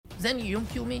זה איום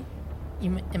קיומי.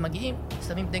 אם הם מגיעים,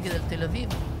 שמים דגל על תל אביב,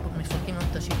 מפרקים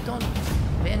לנו את השלטון,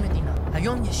 ואין מדינה.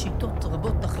 היום יש שיטות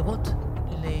רבות אחרות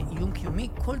לאיום קיומי.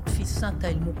 כל תפיסת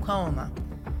האל-מוקאומה,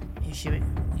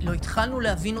 שלא התחלנו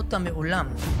להבין אותה מעולם,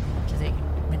 שזה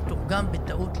מתורגם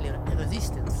בטעות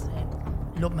לרזיסטנס,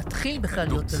 לא מתחיל בכלל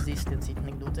להיות רזיסטנס,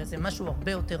 התנגדות. זה משהו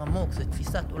הרבה יותר עמוק, זה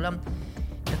תפיסת עולם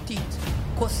דתית,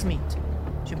 קוסמית,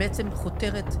 שבעצם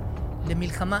חותרת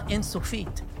למלחמה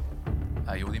אינסופית.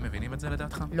 היהודים מבינים את זה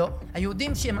לדעתך? לא.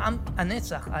 היהודים שהם עם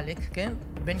הנצח, אלק, כן?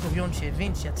 בן גוריון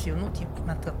שהבין שהציונות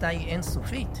מטרתה היא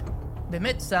אינסופית,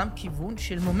 באמת שם כיוון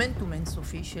של מומנטום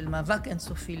אינסופי, של מאבק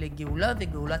אינסופי לגאולה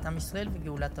וגאולת עם ישראל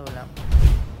וגאולת העולם.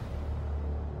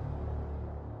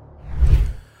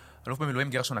 אלוף במילואים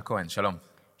גרשון הכהן, שלום.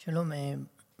 שלום,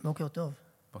 בוקר טוב.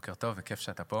 בוקר טוב, וכיף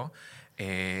שאתה פה.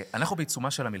 אנחנו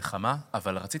בעיצומה של המלחמה,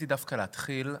 אבל רציתי דווקא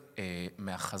להתחיל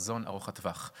מהחזון ארוך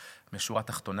הטווח. משורה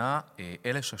תחתונה,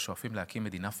 אלה ששואפים להקים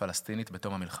מדינה פלסטינית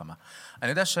בתום המלחמה. אני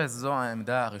יודע שזו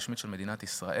העמדה הרשמית של מדינת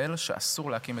ישראל,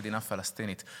 שאסור להקים מדינה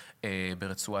פלסטינית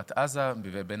ברצועת עזה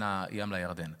ובין הים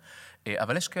לירדן.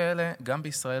 אבל יש כאלה, גם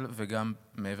בישראל וגם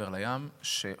מעבר לים,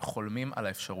 שחולמים על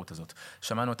האפשרות הזאת.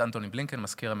 שמענו את אנטוני בלינקן,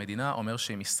 מזכיר המדינה, אומר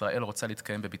שאם ישראל רוצה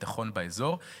להתקיים בביטחון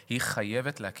באזור, היא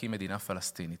חייבת להקים מדינה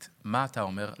פלסטינית. מה אתה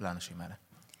אומר לאנשים האלה?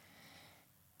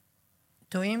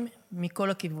 טועים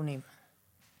מכל הכיוונים.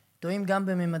 טועים גם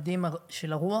בממדים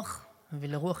של הרוח,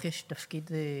 ולרוח יש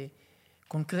תפקיד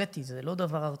קונקרטי, זה לא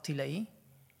דבר ארטילאי,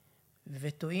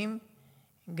 וטועים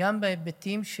גם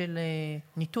בהיבטים של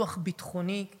ניתוח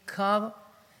ביטחוני קר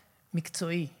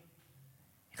מקצועי.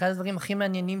 אחד הדברים הכי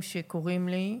מעניינים שקוראים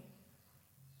לי,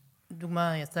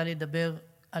 דוגמה, יצא לי לדבר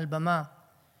על במה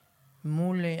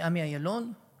מול עמי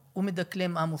איילון, הוא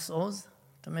מדקלם עמוס עוז,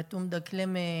 זאת אומרת, הוא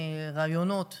מדקלם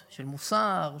רעיונות של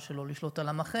מוסר, שלא לשלוט על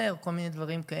עם אחר, כל מיני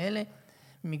דברים כאלה,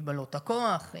 מגבלות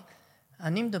הכוח.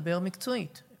 אני מדבר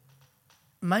מקצועית.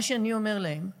 מה שאני אומר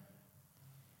להם,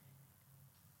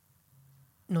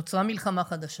 נוצרה מלחמה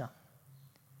חדשה.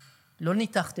 לא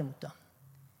ניתחתם אותה.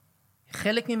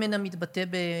 חלק ממנה מתבטא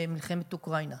במלחמת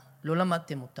אוקראינה. לא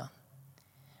למדתם אותה.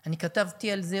 אני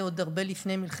כתבתי על זה עוד הרבה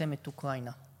לפני מלחמת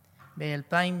אוקראינה.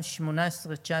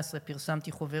 ב-2018-19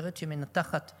 פרסמתי חוברת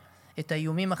שמנתחת את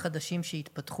האיומים החדשים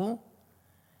שהתפתחו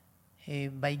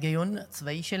בהיגיון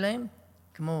הצבאי שלהם,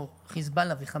 כמו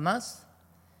חיזבאללה וחמאס.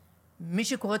 מי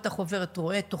שקורא את החוברת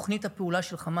רואה את תוכנית הפעולה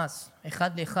של חמאס,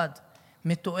 אחד לאחד,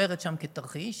 מתוארת שם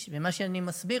כתרחיש, ומה שאני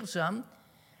מסביר שם,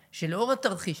 שלאור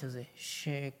התרחיש הזה,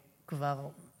 שכבר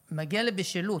מגיע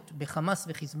לבשלות בחמאס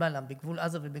וחיזבאללה, בגבול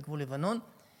עזה ובגבול לבנון,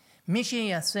 מי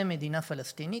שיעשה מדינה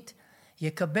פלסטינית,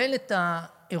 יקבל את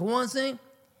האירוע הזה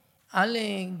על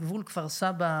גבול כפר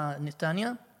סבא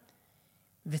נתניה,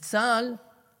 וצה"ל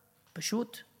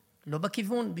פשוט לא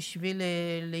בכיוון בשביל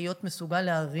להיות מסוגל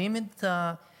להרים את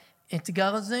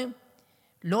האתגר הזה,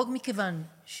 לא רק מכיוון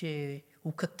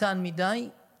שהוא קטן מדי,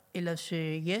 אלא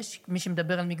שיש מי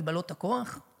שמדבר על מגבלות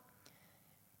הכוח,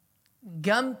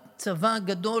 גם צבא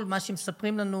גדול, מה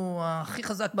שמספרים לנו הכי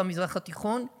חזק במזרח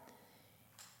התיכון,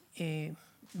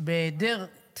 בהיעדר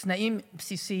תנאים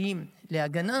בסיסיים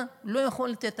להגנה, לא יכול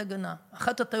לתת הגנה.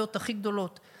 אחת הטעויות הכי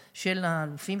גדולות של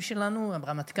האלופים שלנו,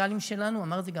 הרמטכ"לים שלנו,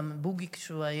 אמר זה גם בוגי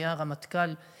כשהוא היה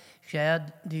רמטכ"ל, כשהיה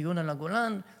דיון על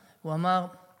הגולן, הוא אמר,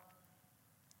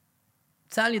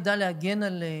 צה"ל ידע להגן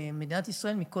על מדינת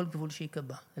ישראל מכל גבול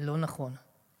שיקבע. זה לא נכון.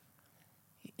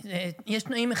 יש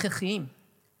תנאים הכרחיים.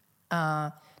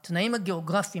 התנאים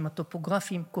הגיאוגרפיים,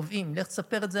 הטופוגרפיים קובעים. לך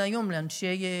תספר את זה היום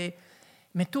לאנשי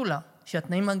מטולה,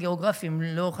 שהתנאים הגיאוגרפיים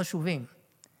לא חשובים.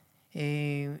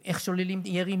 איך שוללים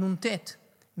ירי נ"ט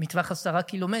מטווח 10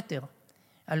 קילומטר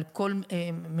על כל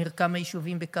מרקם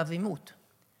היישובים בקו עימות.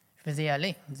 וזה יעלה.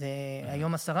 זה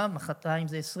היום 10, מחרתיים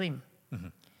זה 20.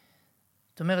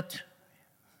 זאת אומרת,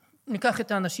 ניקח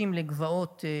את האנשים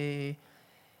לגבעות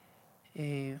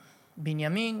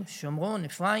בנימין, שומרון,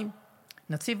 אפרים,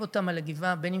 נציב אותם על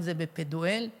הגבעה, בין אם זה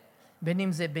בפדואל, בין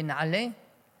אם זה בנעלה,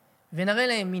 ונראה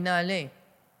להם מנעלה,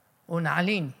 או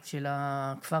נעלין של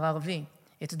הכפר הערבי,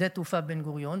 את שדה תעופה בן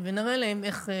גוריון, ונראה להם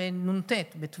איך נ"ט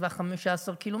בטווח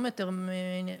 15 קילומטר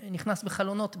נכנס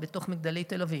בחלונות בתוך מגדלי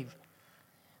תל אביב.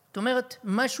 זאת אומרת,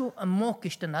 משהו עמוק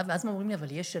השתנה, ואז אומרים לי,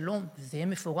 אבל יש שלום, זה יהיה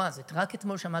מפורז. רק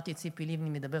אתמול שמעתי את ציפי לבני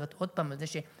מדברת עוד פעם על זה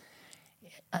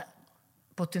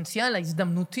שהפוטנציאל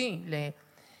ההזדמנותי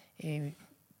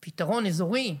לפתרון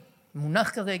אזורי מונח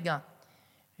כרגע,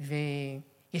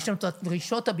 ויש לנו את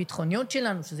הדרישות הביטחוניות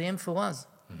שלנו, שזה יהיה מפורז.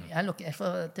 יאללה,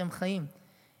 איפה אתם חיים?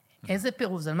 איזה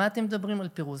פירוז? על מה אתם מדברים על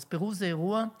פירוז? פירוז זה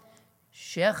אירוע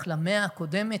שייך למאה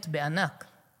הקודמת בענק.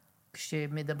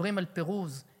 כשמדברים על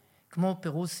פירוז, כמו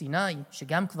פירוז סיני,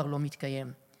 שגם כבר לא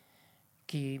מתקיים,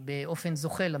 כי באופן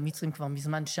זוחל המצרים כבר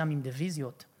מזמן שם עם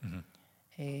דיוויזיות.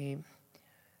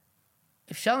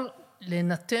 אפשר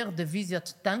לנטר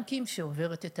דיוויזיית טנקים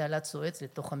שעוברת את תעלת סואץ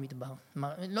לתוך המדבר.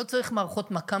 לא צריך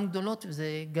מערכות מקם גדולות, וזה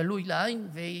גלוי לעין,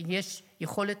 ויש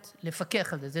יכולת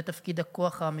לפקח על זה. זה תפקיד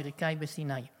הכוח האמריקאי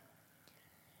בסיני.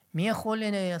 מי יכול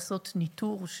לעשות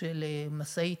ניטור של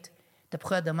מסעית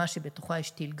תפוחי אדמה שבתוכה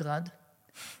יש טיל גרד?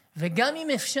 וגם אם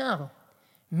אפשר,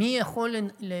 מי יכול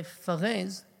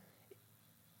לפרז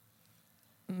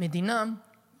מדינה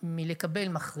מלקבל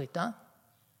מחרטה?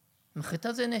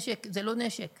 מחרטה זה נשק, זה לא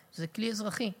נשק, זה כלי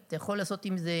אזרחי. אתה יכול לעשות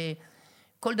עם זה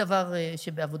כל דבר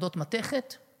שבעבודות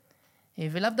מתכת,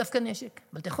 ולאו דווקא נשק,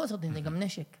 אבל אתה יכול לעשות עם זה גם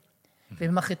נשק.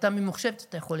 ובמחרטה ממוחשבת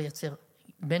אתה יכול לייצר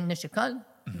בין נשק קל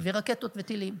ורקטות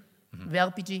וטילים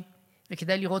ו-RPG.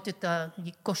 וכדאי לראות את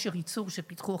הכושר ייצור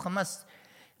שפיתחו חמאס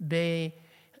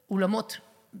באולמות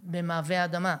במעבה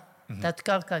האדמה. תת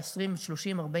קרקע 20,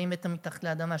 30, 40 מטר מתחת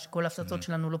לאדמה, שכל ההפצצות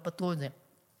שלנו לא פתרו את זה.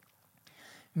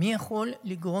 מי יכול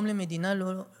לגרום למדינה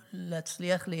לא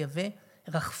להצליח לייבא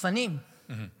רחפנים?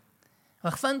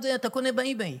 רחפן זה אתה קונה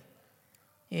באי-ביי.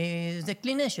 זה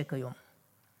כלי נשק היום.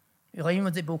 ראינו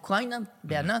את זה באוקראינה,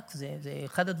 בענק, זה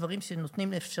אחד הדברים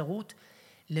שנותנים אפשרות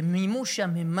למימוש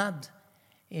הממד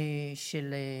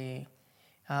של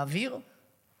האוויר,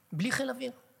 בלי חיל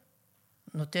אוויר.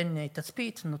 נותן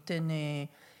תצפית, נותן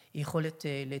יכולת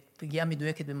לפגיעה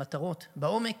מדויקת במטרות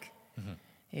בעומק.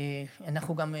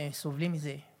 אנחנו גם סובלים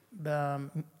מזה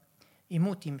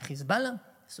בעימות עם חיזבאללה,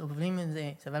 סובלים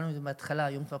מזה בהתחלה,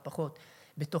 היום כבר פחות,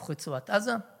 בתוך רצועת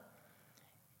עזה.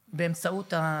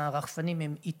 באמצעות הרחפנים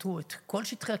הם איתרו את כל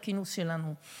שטחי הכינוס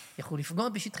שלנו, יכלו לפגוע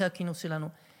בשטחי הכינוס שלנו.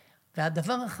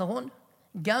 והדבר האחרון,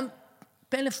 גם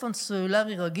פלאפון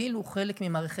סלולרי רגיל הוא חלק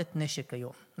ממערכת נשק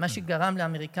היום. מה שגרם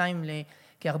לאמריקאים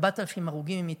לכ-4,000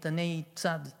 הרוגים ממטעני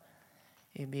צד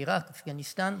בעיראק,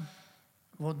 אפגניסטן,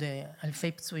 ועוד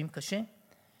אלפי פצועים קשה.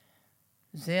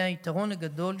 זה היתרון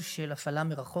הגדול של הפעלה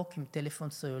מרחוק עם טלפון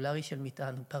סלולרי של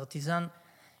מטען. פרטיזן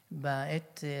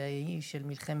בעת ההיא של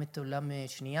מלחמת עולם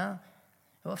שנייה,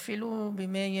 או אפילו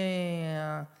בימי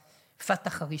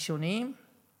הפתח הראשוניים,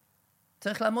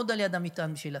 צריך לעמוד על יד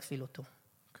המטען בשביל להפעיל אותו.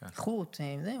 חוט,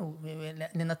 זהו,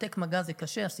 לנתק מגע זה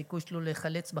קשה, הסיכוי שלו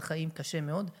לחלץ בחיים קשה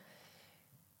מאוד.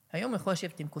 היום יכול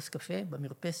לשבת עם כוס קפה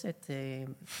במרפסת,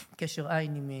 קשר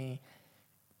עין עם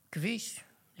כביש,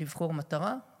 לבחור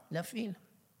מטרה, להפעיל.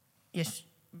 יש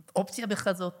אופציה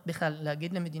בכלל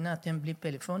להגיד למדינה, אתם בלי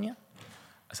פלאפוניה?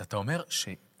 אז אתה אומר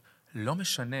שלא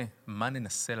משנה מה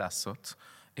ננסה לעשות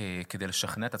כדי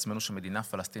לשכנע את עצמנו שמדינה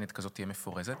פלסטינית כזאת תהיה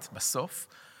מפורזת, בסוף,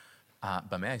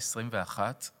 במאה ה-21,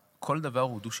 כל דבר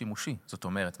הוא דו-שימושי. זאת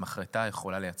אומרת, מחרטה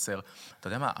יכולה לייצר, אתה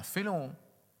יודע מה, אפילו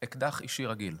אקדח אישי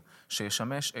רגיל,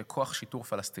 שישמש כוח שיטור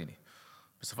פלסטיני.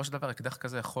 בסופו של דבר, אקדח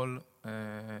כזה יכול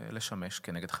לשמש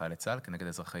כנגד חיילי צה"ל, כנגד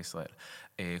אזרחי ישראל.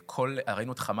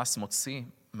 ראינו את חמאס מוציא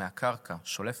מהקרקע,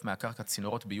 שולף מהקרקע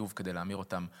צינורות ביוב כדי להמיר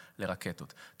אותם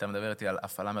לרקטות. אתה מדבר איתי על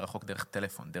הפעלה מרחוק דרך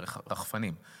טלפון, דרך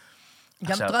רחפנים.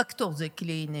 גם טרקטור זה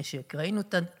כלי נשק. ראינו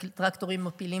את הטרקטורים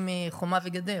מפילים חומה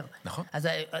וגדר. נכון. אז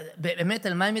באמת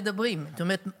על מה הם מדברים? זאת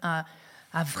אומרת,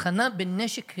 ההבחנה בין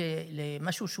נשק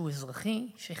למשהו שהוא אזרחי,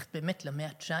 שייך באמת למאה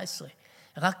ה-19.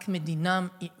 רק מדינה,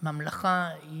 ממלכה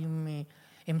עם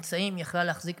אמצעים יכלה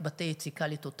להחזיק בתי יציקה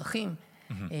לתותחים.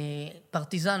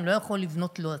 פרטיזן לא יכול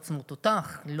לבנות לו עצמו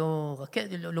תותח,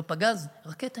 לא פגז,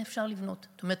 רקטה אפשר לבנות.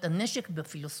 זאת אומרת, הנשק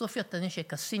בפילוסופיית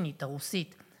הנשק הסינית,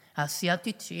 הרוסית,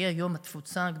 האסייתית, שהיא היום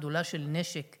התפוצה הגדולה של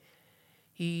נשק,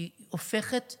 היא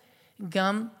הופכת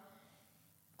גם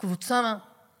קבוצה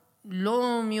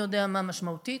לא מי יודע מה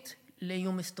משמעותית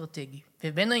לאיום אסטרטגי.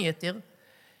 ובין היתר,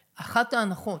 אחת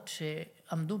ההנחות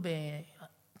שעמדו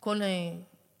בכל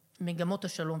מגמות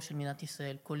השלום של מדינת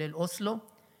ישראל, כולל אוסלו,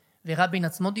 ורבין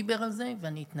עצמו דיבר על זה,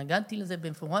 ואני התנגדתי לזה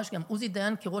במפורש, גם עוזי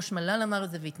דיין כראש מל"ל אמר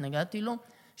את זה והתנגדתי לו,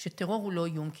 שטרור הוא לא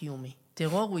איום קיומי.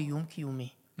 טרור הוא איום קיומי.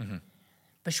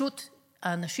 פשוט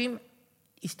האנשים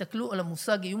הסתכלו על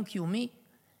המושג איום קיומי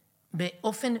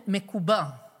באופן מקובע,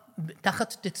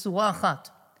 תחת תצורה אחת.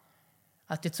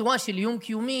 התצורה של איום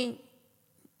קיומי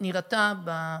נראתה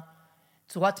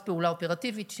בצורת פעולה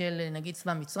אופרטיבית של נגיד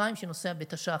צבא מצרים, שנוסע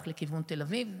בתש"ח לכיוון תל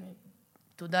אביב,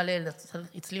 תודה לאל,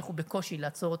 הצליחו בקושי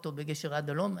לעצור אותו בגשר עד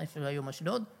הלום, איפה היום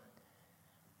אשדוד,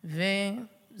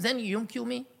 וזה איום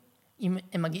קיומי. אם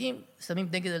הם מגיעים, שמים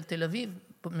דגל על תל אביב,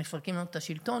 מפרקים לנו את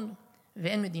השלטון,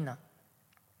 ואין מדינה.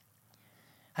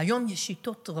 היום יש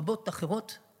שיטות רבות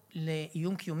אחרות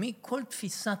לאיום קיומי, כל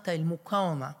תפיסת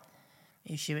האלמוקאומה,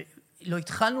 שלא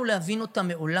התחלנו להבין אותה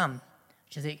מעולם,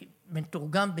 שזה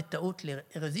מתורגם בטעות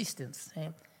לרזיסטנס,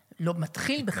 לא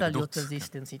מתחיל בכלל להיות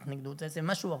רזיסטנס, התנגדות, זה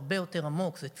משהו הרבה יותר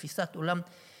עמוק, זה תפיסת עולם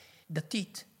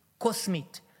דתית,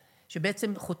 קוסמית,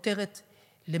 שבעצם חותרת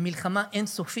למלחמה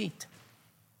אינסופית,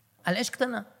 על אש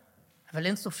קטנה, אבל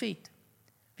אינסופית.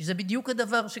 וזה בדיוק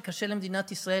הדבר שקשה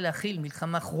למדינת ישראל להכיל,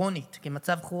 מלחמה כרונית,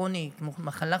 כמצב כרוני, כמו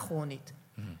מחלה כרונית.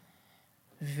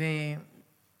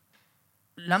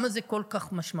 ולמה זה כל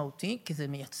כך משמעותי? כי זה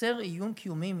מייצר איום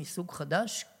קיומי מסוג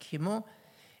חדש, כמו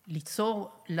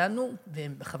ליצור לנו,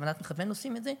 ובכוונת מכוון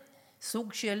עושים את זה,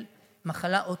 סוג של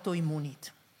מחלה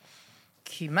אוטואימונית.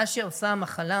 כי מה שעושה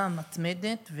המחלה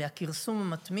המתמדת והכרסום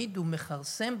המתמיד הוא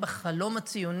מכרסם בחלום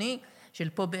הציוני של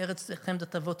פה בארץ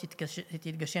חמדת אבות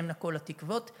תתגשמנה כל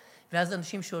התקוות, ואז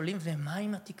אנשים שואלים, ומה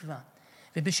עם התקווה?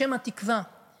 ובשם התקווה,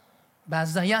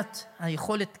 בהזיית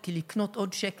היכולת לקנות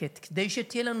עוד שקט, כדי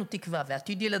שתהיה לנו תקווה,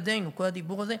 ועתיד ילדינו, כל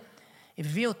הדיבור הזה,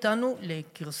 הביא אותנו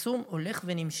לכרסום הולך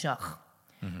ונמשך.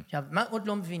 עכשיו, מה עוד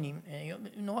לא מבינים?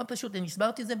 נורא פשוט, אני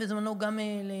הסברתי את זה בזמנו גם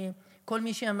לכל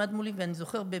מי שעמד מולי, ואני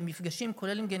זוכר במפגשים,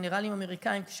 כולל עם גנרלים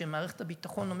אמריקאים, כשמערכת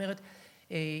הביטחון אומרת,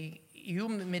 יהיו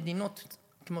מדינות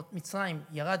כמו מצרים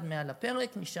ירד מעל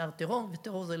הפרק, נשאר טרור,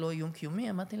 וטרור זה לא איום קיומי,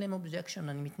 אמרתי להם אובג'קשן,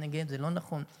 אני מתנגד, זה לא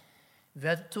נכון.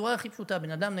 והצורה הכי פשוטה,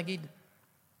 בן אדם נגיד,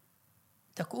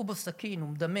 תקעו בו סכין, הוא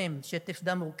מדמם, שטף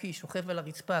דם עורקי, שוכב על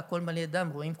הרצפה, הכל מלא דם,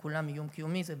 רואים כולם איום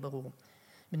קיומי, זה ברור.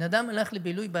 בן אדם הלך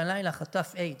לבילוי בלילה,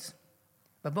 חטף איידס.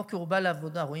 בבוקר הוא בא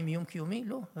לעבודה, רואים איום קיומי?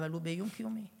 לא, אבל הוא באיום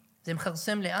קיומי. זה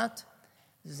מחרסם לאט,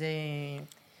 זה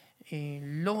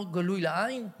לא גלוי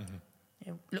לעין,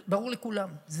 ברור לכולם.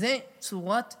 זה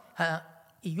צורת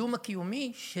האיום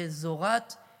הקיומי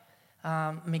שזורת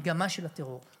המגמה של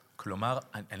הטרור. כלומר,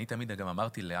 אני תמיד גם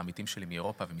אמרתי לעמיתים שלי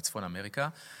מאירופה ומצפון אמריקה,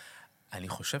 אני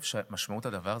חושב שמשמעות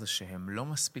הדבר זה שהם לא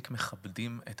מספיק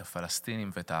מכבדים את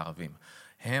הפלסטינים ואת הערבים.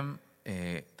 הם,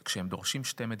 כשהם דורשים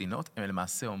שתי מדינות, הם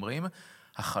למעשה אומרים,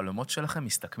 החלומות שלכם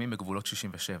מסתכמים בגבולות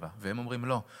 67, והם אומרים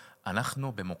לא,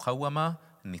 אנחנו במוקאוומה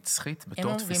נצחית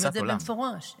בתור תפיסת עולם. הם אומרים את זה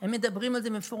במפורש, הם מדברים על זה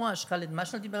במפורש, חלד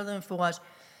משל דיבר על זה במפורש,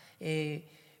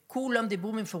 כולם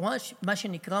דיברו במפורש, מה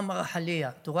שנקרא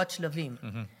מרחליה, תורת שלבים.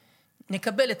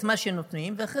 נקבל את מה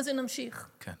שנותנים, ואחרי זה נמשיך.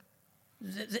 כן.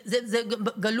 זה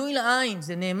גלוי לעין,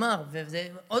 זה נאמר, וזה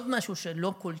עוד משהו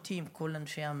שלא קולטים כל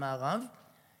אנשי המערב.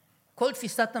 כל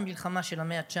תפיסת המלחמה של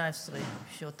המאה ה-19,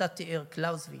 שאותה תיאר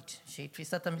קלאוזוויץ', שהיא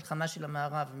תפיסת המלחמה של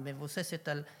המערב, מבוססת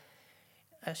על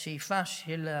השאיפה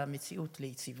של המציאות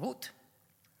ליציבות,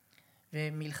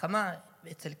 ומלחמה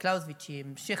אצל קלאוזוויץ' היא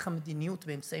המשך המדיניות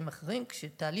באמצעים אחרים,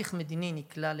 כשתהליך מדיני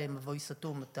נקלע למבוי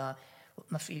סתום, אתה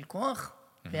מפעיל כוח,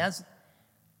 ואז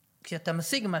כשאתה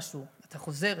משיג משהו, אתה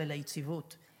חוזר אל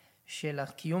היציבות של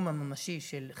הקיום הממשי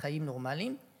של חיים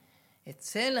נורמליים,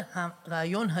 אצל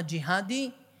הרעיון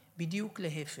הג'יהאדי בדיוק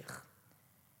להפך.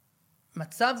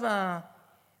 מצב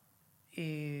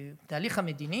התהליך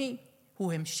המדיני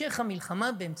הוא המשך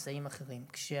המלחמה באמצעים אחרים.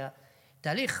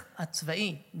 כשהתהליך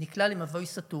הצבאי נקלע למבוי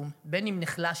סתום, בין אם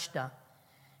נחלשת,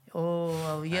 או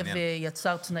האויב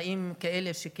יצר תנאים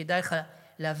כאלה שכדאי לך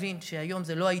להבין שהיום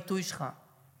זה לא העיתוי שלך,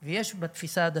 ויש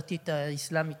בתפיסה הדתית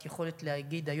האסלאמית יכולת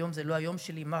להגיד, היום זה לא היום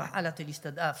שלי, מרחלת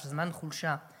אל-אסתדאף, זמן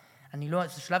חולשה,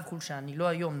 זה שלב חולשה, אני לא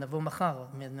היום, נבוא מחר,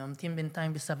 נמתין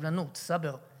בינתיים בסבלנות,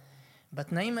 סבר.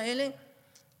 בתנאים האלה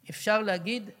אפשר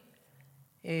להגיד,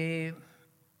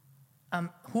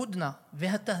 ההודנה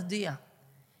והתהדיה,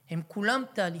 הם כולם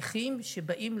תהליכים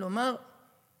שבאים לומר,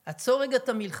 עצור רגע את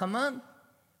המלחמה,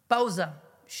 פאוזה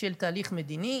של תהליך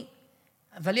מדיני,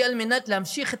 אבל היא על מנת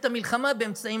להמשיך את המלחמה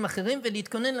באמצעים אחרים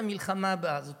ולהתכונן למלחמה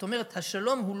הבאה. זאת אומרת,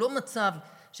 השלום הוא לא מצב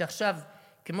שעכשיו,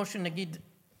 כמו שנגיד,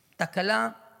 תקלה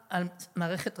על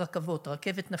מערכת רכבות,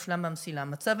 רכבת נפלה מהמסילה,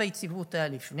 מצב היציבות היה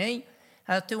לפני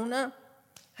התאונה,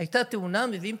 הייתה תאונה,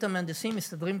 מביאים את המהנדסים,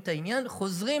 מסדרים את העניין,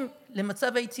 חוזרים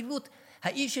למצב היציבות.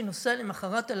 האיש שנוסע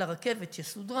למחרת על הרכבת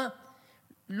שסודרה,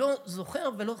 לא זוכר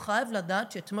ולא חייב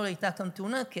לדעת שאתמול הייתה כאן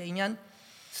תאונה, כי העניין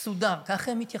סודר.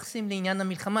 ככה הם מתייחסים לעניין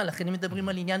המלחמה, לכן הם מדברים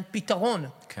על עניין פתרון.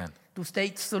 כן. To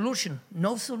state solution, no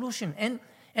solution.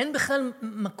 אין בכלל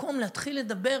מקום להתחיל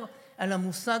לדבר על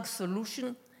המושג solution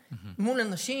מול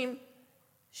אנשים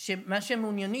שמה שהם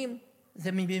מעוניינים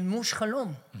זה מימוש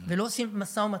חלום, ולא עושים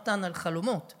משא ומתן על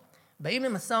חלומות. באים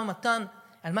למשא ומתן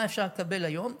על מה אפשר לקבל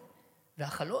היום,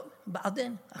 והחלום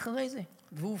בעדן, אחרי זה.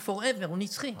 והוא forever, הוא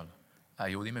נצחי.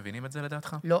 היהודים מבינים את זה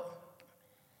לדעתך? לא.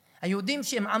 היהודים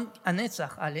שהם עם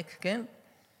הנצח, אלק, כן?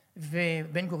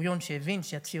 ובן גוריון שהבין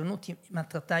שהציונות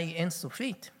מטרתה היא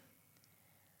אינסופית,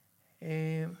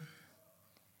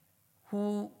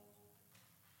 הוא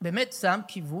באמת שם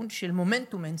כיוון של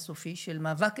מומנטום אינסופי, של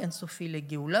מאבק אינסופי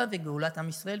לגאולה וגאולת עם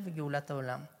ישראל וגאולת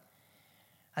העולם.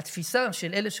 התפיסה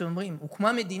של אלה שאומרים,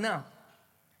 הוקמה מדינה,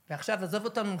 ועכשיו עזוב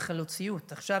אותנו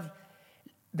מחלוציות, עכשיו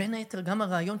בין היתר גם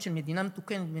הרעיון של מדינה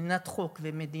מתוקנת, מדינת חוק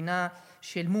ומדינה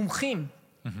של מומחים,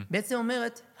 בעצם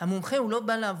אומרת, המומחה הוא לא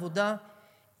בא לעבודה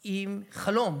עם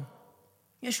חלום.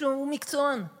 הוא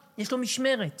מקצוען, יש לו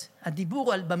משמרת.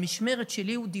 הדיבור במשמרת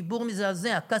שלי הוא דיבור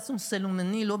מזעזע. קסום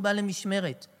סלומני לא בא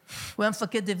למשמרת. הוא היה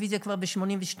מפקד דיוויזיה כבר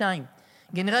ב-82.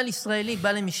 גנרל ישראלי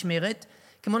בא למשמרת,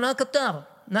 כמו נהג קטר.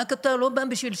 נהג קטר לא בא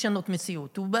בשביל לשנות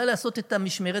מציאות. הוא בא לעשות את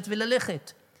המשמרת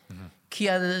וללכת. כי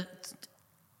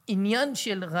העניין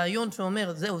של רעיון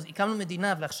שאומר, זהו, הקמנו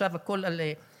מדינה ועכשיו הכל על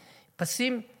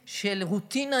פסים של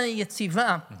רוטינה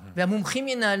יציבה, והמומחים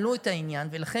ינהלו את העניין,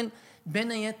 ולכן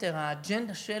בין היתר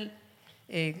האג'נדה של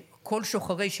כל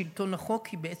שוחרי שלטון החוק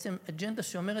היא בעצם אג'נדה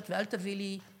שאומרת, ואל תביא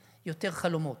לי יותר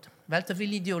חלומות, ואל תביא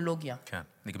לי אידיאולוגיה. כן,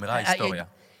 נגמרה ההיסטוריה.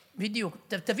 בדיוק,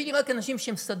 תביא לי רק אנשים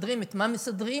שמסדרים את מה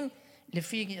מסדרים,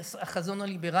 לפי החזון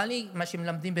הליברלי, מה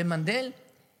שמלמדים במנדל,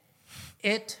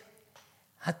 את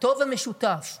הטוב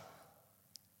המשותף.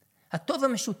 הטוב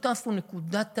המשותף הוא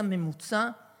נקודת הממוצע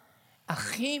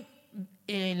הכי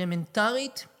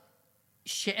אלמנטרית,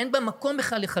 שאין בה מקום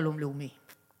בכלל לחלום לאומי.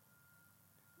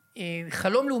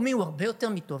 חלום לאומי הוא הרבה יותר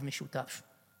מטוב משותף.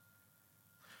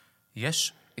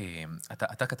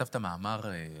 אתה כתבת מאמר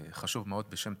חשוב מאוד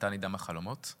בשם תם עידן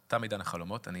החלומות. תם עידן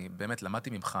החלומות. אני באמת למדתי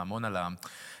ממך המון על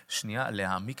השנייה,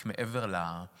 להעמיק מעבר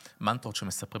למנטרות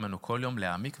שמספרים לנו כל יום,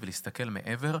 להעמיק ולהסתכל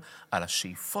מעבר על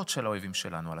השאיפות של האויבים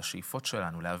שלנו, על השאיפות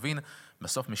שלנו, להבין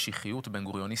בסוף משיחיות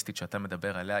בן-גוריוניסטית שאתה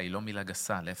מדבר עליה, היא לא מילה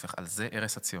גסה, להפך, על זה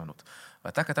ערש הציונות.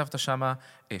 ואתה כתבת שמה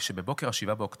שבבוקר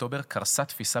ה-7 באוקטובר קרסה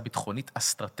תפיסה ביטחונית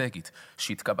אסטרטגית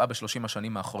שהתקבעה ב-30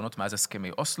 השנים האחרונות מאז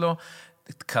הסכמי אוסלו,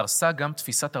 קרסה גם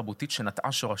תפיסה תרבותית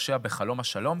שנטעה שורשיה בחלום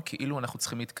השלום, כאילו אנחנו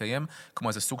צריכים להתקיים כמו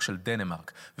איזה סוג של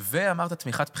דנמרק. ואמרת,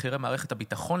 תמיכת בכירי מערכת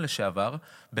הביטחון לשעבר,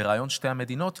 ברעיון שתי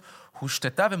המדינות,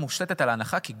 הושתתה ומושתתת על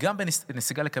ההנחה, כי גם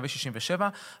בנסיגה לקווי 67,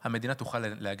 המדינה תוכל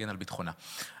להגן על ביטחונה.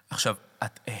 עכשיו,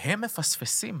 הם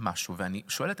מפספסים משהו, ואני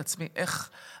שואל את עצמי, איך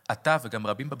אתה וגם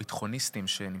רבים בביטחוניסטים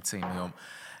שנמצאים היום,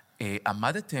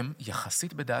 עמדתם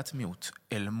יחסית בדעת מיעוט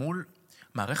אל מול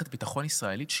מערכת ביטחון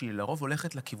ישראלית שהיא לרוב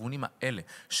הולכת לכיוונים האלה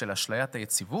של אשליית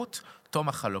היציבות, תום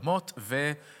החלומות,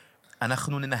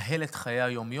 ואנחנו ננהל את חיי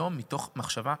היום-יום מתוך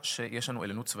מחשבה שיש לנו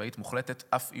עליונות צבאית מוחלטת,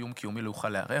 אף איום קיומי לא יוכל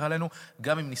לערער עלינו,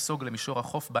 גם אם ניסוג למישור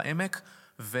החוף בעמק,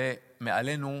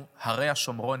 ומעלינו הרי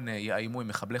השומרון יאיימו עם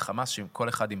מחבלי חמאס, שכל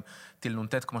אחד עם טיל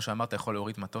נ"ט, כמו שאמרת, יכול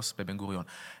להוריד מטוס בבן גוריון.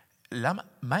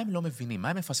 מה הם לא מבינים? מה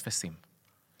הם מפספסים?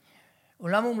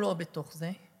 עולם ומלואו בתוך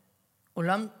זה,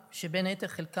 עולם שבין היתר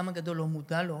חלקם הגדול לא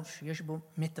מודע לו, שיש בו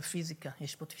מטאפיזיקה,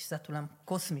 יש בו תפיסת עולם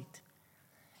קוסמית.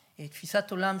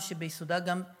 תפיסת עולם שביסודה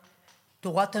גם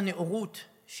תורת הנאורות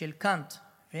של קאנט,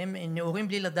 והם נאורים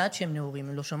בלי לדעת שהם נאורים,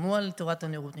 הם לא שמעו על תורת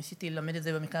הנאורות, ניסיתי ללמד את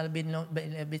זה במכללה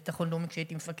לביטחון לאומי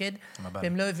כשהייתי מפקד,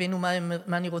 והם לא הבינו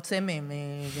מה אני רוצה מהם,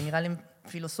 זה נראה להם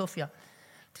פילוסופיה.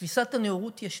 תפיסת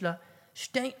הנאורות יש לה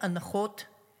שתי הנחות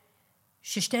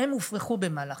ששתיהן הופרכו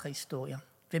במהלך ההיסטוריה,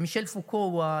 ומישל פוקו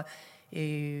הוא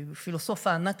הפילוסוף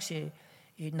הענק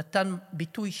שנתן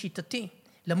ביטוי שיטתי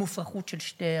למופרכות של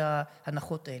שתי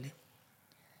ההנחות האלה.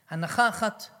 הנחה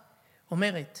אחת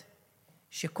אומרת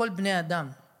שכל בני אדם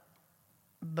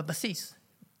בבסיס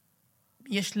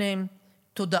יש להם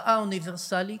תודעה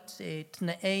אוניברסלית,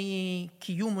 תנאי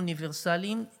קיום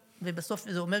אוניברסליים, ובסוף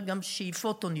זה אומר גם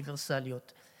שאיפות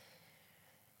אוניברסליות.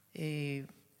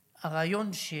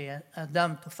 הרעיון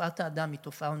שהאדם, תופעת האדם היא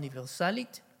תופעה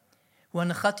אוניברסלית, הוא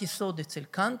הנחת יסוד אצל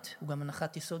קאנט, הוא גם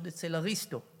הנחת יסוד אצל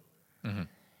אריסטו.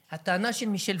 הטענה של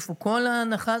מישל פוקו על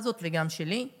ההנחה הזאת וגם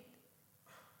שלי,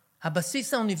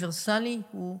 הבסיס האוניברסלי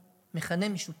הוא מכנה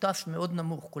משותף מאוד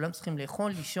נמוך. כולם צריכים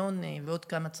לאכול, לישון ועוד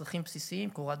כמה צרכים בסיסיים,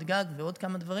 קורת גג ועוד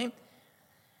כמה דברים.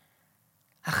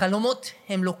 החלומות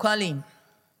הם לוקליים,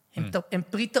 הם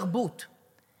פרי תרבות.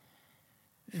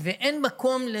 ואין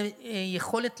מקום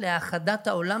ליכולת להאחדת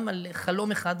העולם על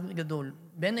חלום אחד גדול.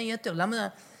 בין היתר, למה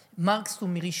מרקס הוא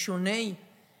מראשוני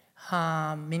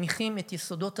המניחים את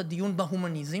יסודות הדיון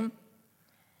בהומניזם?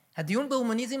 הדיון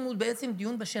בהומניזם הוא בעצם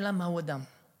דיון בשאלה מהו אדם.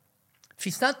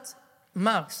 תפיסת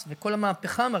מרקס וכל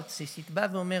המהפכה המרקסיסטית באה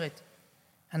ואומרת,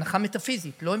 הנחה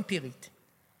מטאפיזית, לא אמפירית.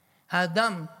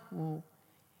 האדם הוא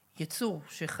יצור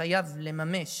שחייב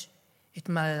לממש את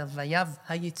מאווייו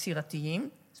היצירתיים,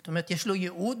 זאת אומרת, יש לו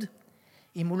ייעוד.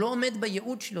 אם הוא לא עומד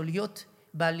בייעוד שלו להיות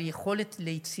בעל יכולת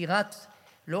ליצירת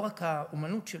לא רק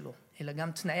האומנות שלו, אלא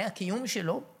גם תנאי הקיום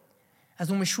שלו, אז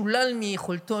הוא משולל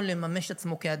מיכולתו לממש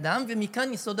עצמו כאדם,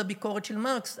 ומכאן יסוד הביקורת של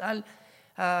מרקס על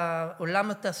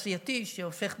העולם התעשייתי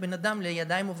שהופך בן אדם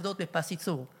לידיים עובדות בפס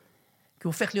ייצור. כי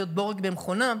הוא הופך להיות בורג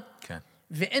במכונה, כן.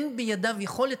 ואין בידיו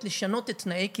יכולת לשנות את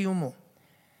תנאי קיומו.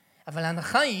 אבל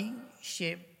ההנחה היא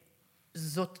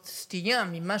זאת סטייה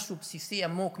ממשהו בסיסי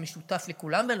עמוק משותף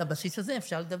לכולם, ועל הבסיס הזה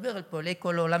אפשר לדבר על פועלי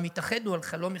כל העולם התאחדו, על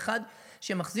חלום אחד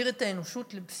שמחזיר את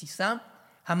האנושות לבסיסה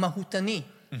המהותני.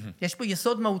 יש פה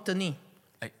יסוד מהותני.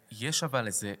 יש אבל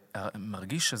איזה,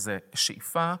 מרגיש שזה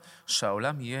שאיפה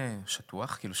שהעולם יהיה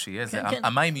שטוח, כאילו שיהיה,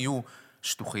 המים יהיו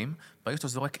שטוחים, ברגע שאתה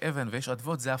זורק אבן ויש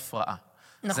עדבות, זה הפרעה.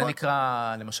 זה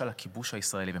נקרא, למשל, הכיבוש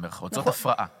הישראלי במרכאות. זאת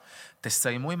הפרעה.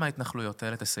 תסיימו עם ההתנחלויות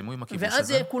האלה, תסיימו עם הכיבוש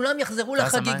הזה. ואז כולם יחזרו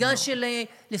לחגיגה של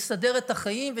לסדר את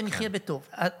החיים ונחיה בטוב.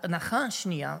 ההנחה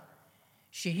השנייה,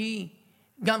 שהיא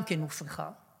גם כן הופרחה,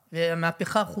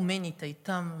 והמהפכה החומנית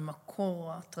הייתה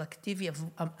מקור אטרקטיבי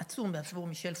עצום בעבור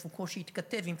מישל פוקו,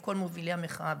 שהתכתב עם כל מובילי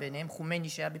המחאה, ביניהם חומני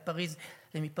שהיה בפריז,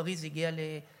 ומפריז הגיע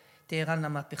לטהרן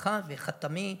למהפכה,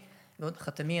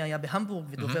 וחתמי היה בהמבורג,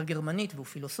 ודובר גרמנית, והוא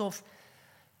פילוסוף.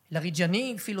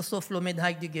 לריג'ני, פילוסוף, לומד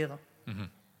היידגר.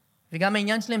 וגם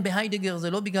העניין שלהם בהיידגר זה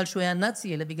לא בגלל שהוא היה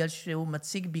נאצי, אלא בגלל שהוא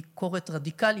מציג ביקורת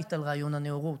רדיקלית על רעיון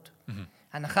הנאורות.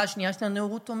 ההנחה השנייה של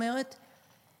הנאורות אומרת,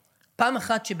 פעם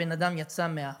אחת שבן אדם יצא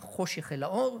מהחושך אל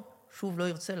האור, שוב לא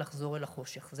ירצה לחזור אל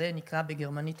החושך. זה נקרא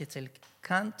בגרמנית אצל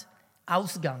קאנט,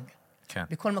 אוסגנג. כן.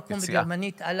 בכל מקום יציאה.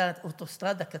 בגרמנית על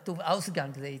האוטוסטרדה כתוב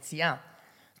אוסגנג, זה יציאה.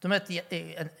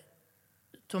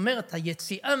 זאת אומרת,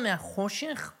 היציאה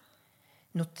מהחושך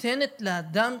נותנת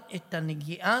לאדם את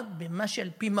הנגיעה במה שעל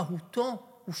פי מהותו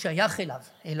הוא שייך אליו,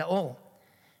 אל האור.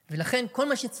 ולכן כל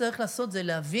מה שצריך לעשות זה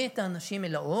להביא את האנשים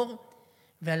אל האור,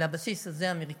 ועל הבסיס הזה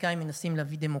האמריקאים מנסים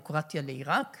להביא דמוקרטיה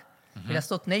לעיראק,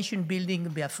 ולעשות ניישן בילדינג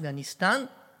באפגניסטן,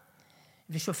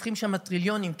 ושופכים שם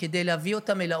טריליונים כדי להביא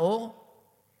אותם אל האור,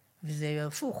 וזה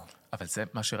הפוך. אבל זה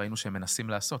מה שראינו שהם מנסים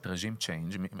לעשות, רג'ים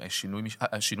צ'יינג',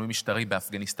 שינוי משטרי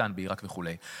באפגניסטן, בעיראק וכו'.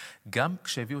 גם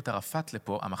כשהביאו את ערפאת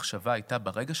לפה, המחשבה הייתה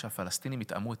ברגע שהפלסטינים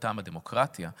התאמו את טעם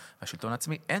הדמוקרטיה, והשלטון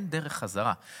העצמי, אין דרך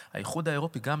חזרה. האיחוד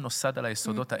האירופי גם נוסד על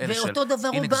היסודות האלה של ואותו דבר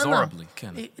אובמה.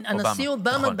 כן, הנשיא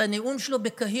אובמה נכון. בנאום שלו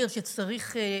בקהיר,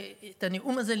 שצריך את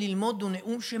הנאום הזה ללמוד, הוא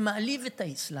נאום שמעליב את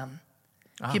האסלאם.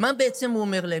 כי מה בעצם הוא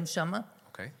אומר להם שמה?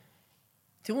 אוקיי.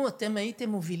 תראו, אתם הייתם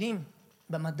מובילים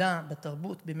במדע,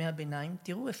 בתרבות, בימי הביניים,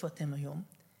 תראו איפה אתם היום.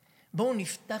 בואו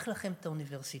נפתח לכם את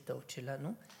האוניברסיטאות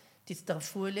שלנו,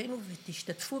 תצטרפו אלינו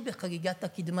ותשתתפו בחגיגת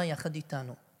הקדמה יחד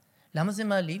איתנו. למה זה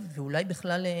מעליב? ואולי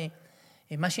בכלל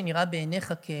מה שנראה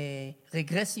בעיניך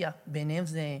כרגרסיה, בעיניהם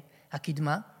זה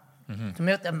הקדמה. זאת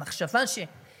אומרת, המחשבה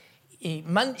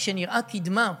שמה שנראה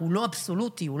קדמה הוא לא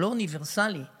אבסולוטי, הוא לא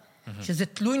אוניברסלי, שזה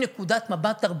תלוי נקודת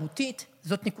מבט תרבותית,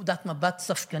 זאת נקודת מבט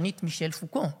ספקנית מישל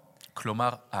פוקו. כלומר,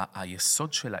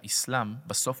 היסוד של האסלאם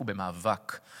בסוף הוא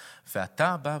במאבק,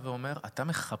 ואתה בא ואומר, אתה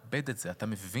מכבד את זה, אתה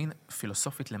מבין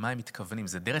פילוסופית למה הם מתכוונים,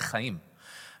 זה דרך חיים.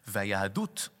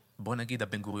 והיהדות, בוא נגיד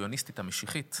הבן גוריוניסטית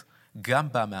המשיחית,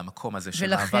 גם באה מהמקום הזה של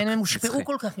מאבק נצחי. ולכן הם הושפעו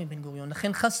כל כך מבן גוריון.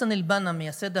 לכן חסן אל-בנה,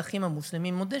 מייסד האחים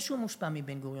המוסלמים, מודה שהוא מושפע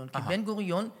מבן גוריון. כי בן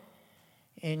גוריון,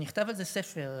 נכתב על זה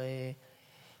ספר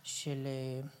של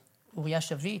אוריה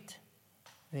שביט,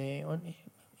 ועוד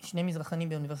שני מזרחנים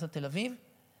באוניברסיטת תל אביב,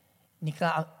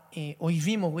 נקרא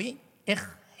אויבים מורי,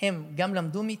 איך הם גם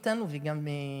למדו מאיתנו וגם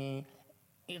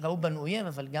ראו בנו אויב,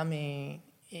 אבל גם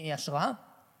השראה.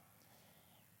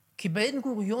 כי בן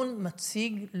גוריון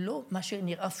מציג לא מה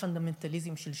שנראה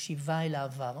פונדמנטליזם של שיבה אל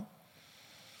העבר,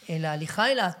 אלא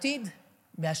הליכה אל העתיד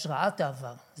בהשראת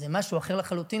העבר. זה משהו אחר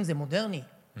לחלוטין, זה מודרני.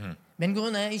 בן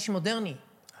גוריון היה איש מודרני,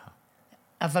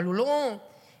 אבל הוא לא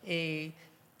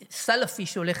סלפי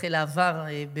שהולך אל העבר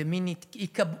במין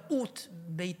התקבעות,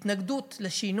 בהתנגדות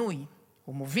לשינוי.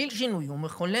 הוא מוביל שינוי, הוא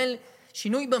מחולל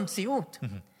שינוי במציאות.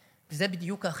 וזה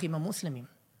בדיוק האחים המוסלמים,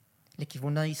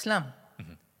 לכיוון האסלאם.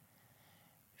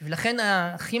 ולכן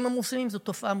האחים המוסלמים זו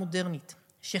תופעה מודרנית.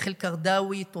 שייח'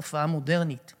 אל-קרדאווי תופעה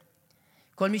מודרנית.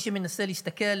 כל מי שמנסה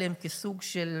להסתכל עליהם כסוג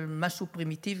של משהו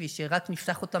פרימיטיבי, שרק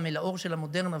נפתח אותם אל האור של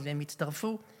המודרנה והם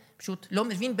יצטרפו, פשוט לא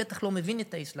מבין, בטח לא מבין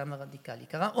את האסלאם הרדיקלי.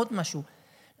 קרה עוד משהו.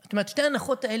 זאת אומרת, שתי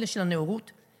ההנחות האלה של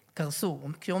הנאורות קרסו.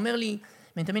 כשאומר לי,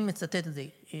 ואני תמיד מצטט את זה,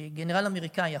 גנרל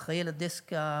אמריקאי, אחראי על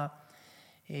הדסק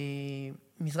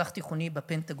המזרח תיכוני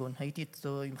בפנטגון, הייתי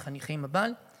אצלו עם חניכים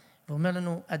הבעל, ואומר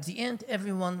לנו, at the end,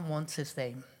 everyone wants the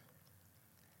same.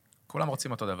 כולם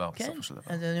רוצים אותו דבר, בסופו של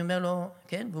דבר. אז אני אומר לו,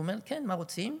 כן, והוא אומר, כן, מה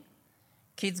רוצים?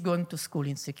 Kids going to school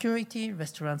in security,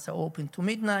 restaurants are open to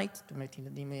midnight, זאת אומרת,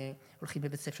 ילדים הולכים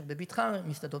בבית ספר בביטחה,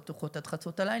 מסעדות פתוחות עד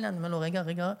חצות הלילה, אני אומר לו, רגע,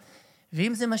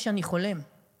 ואם זה מה שאני חולם,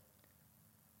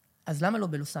 אז למה לא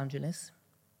בלוס אנג'לס?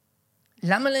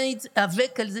 למה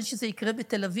להיאבק על זה שזה יקרה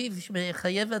בתל אביב,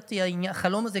 שמחייב אותי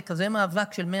החלום הזה, כזה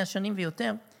מאבק של 100 שנים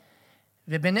ויותר?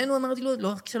 ובינינו אמרתי לו,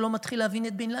 לא רק שלא מתחיל להבין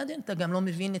את בן לאדן, אתה גם לא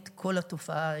מבין את כל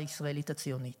התופעה הישראלית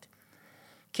הציונית.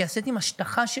 כי עשיתי עם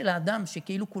השטחה של האדם,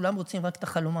 שכאילו כולם רוצים רק את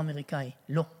החלום האמריקאי.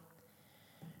 לא.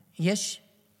 יש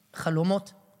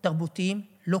חלומות תרבותיים,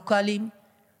 לוקליים,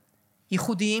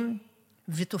 ייחודיים,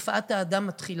 ותופעת האדם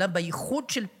מתחילה בייחוד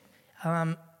של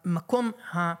המקום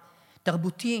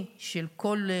התרבותי של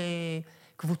כל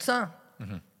קבוצה,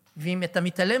 ואם אתה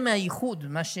מתעלם מהייחוד,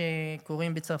 מה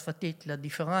שקוראים בצרפתית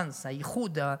לדיפרנס,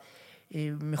 הייחוד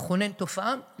המכונן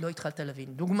תופעה, לא התחלת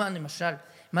להבין. דוגמה למשל,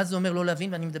 מה זה אומר לא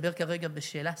להבין, ואני מדבר כרגע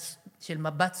בשאלה של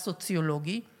מבט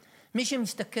סוציולוגי, מי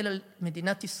שמסתכל על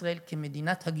מדינת ישראל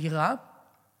כמדינת הגירה,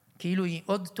 כאילו היא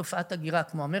עוד תופעת הגירה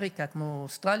כמו אמריקה, כמו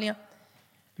אוסטרליה,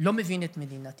 לא מבין את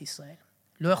מדינת ישראל.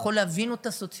 לא יכול להבין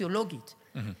אותה סוציולוגית.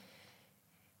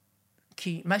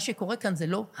 כי מה שקורה כאן זה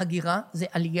לא הגירה, זה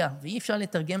עלייה, ואי אפשר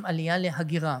לתרגם עלייה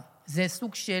להגירה. זה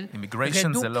סוג של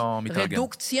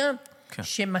רדוקציה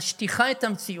שמשטיחה את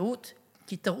המציאות,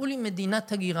 כי תראו לי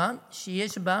מדינת הגירה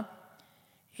שיש בה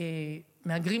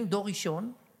מהגרים דור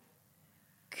ראשון,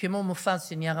 כמו מופז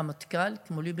שנהיה רמטכ"ל,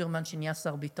 כמו ליברמן שנהיה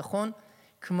שר ביטחון,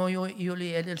 כמו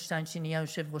יולי אדלשטיין שנהיה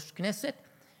יושב ראש כנסת,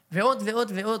 ועוד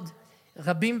ועוד ועוד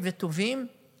רבים וטובים.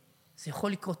 זה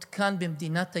יכול לקרות כאן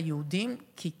במדינת היהודים,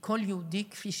 כי כל יהודי,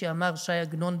 כפי שאמר שי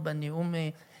עגנון בנאום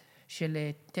של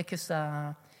טקס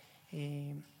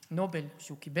הנובל,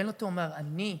 שהוא קיבל אותו, אמר,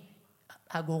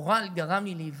 הגורל גרם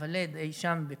לי להיוולד אי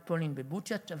שם בפולין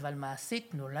בבוצ'אץ', אבל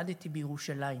מעשית נולדתי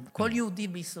בירושלים. כל יהודי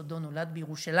ביסודו נולד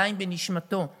בירושלים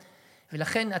בנשמתו,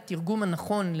 ולכן התרגום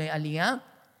הנכון לעלייה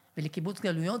ולקיבוץ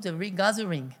גלויות זה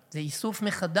re-gathering, זה איסוף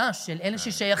מחדש של אלה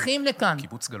ששייכים לכאן.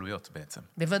 קיבוץ גלויות בעצם.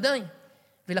 בוודאי.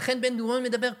 ולכן בן גוריון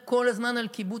מדבר כל הזמן על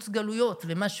קיבוץ גלויות,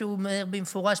 ומה שהוא אומר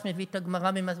במפורש מביא את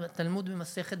הגמרא בתלמוד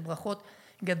במסכת ברכות,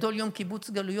 גדול יום קיבוץ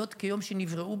גלויות כיום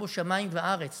שנבראו בו שמיים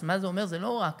וארץ. מה זה אומר? זה לא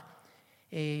רק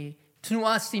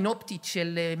תנועה סינופטית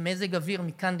של מזג אוויר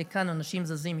מכאן לכאן, אנשים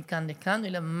זזים מכאן לכאן,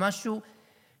 אלא משהו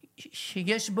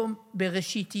שיש בו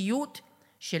בראשיתיות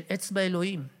של אצבע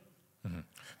אלוהים.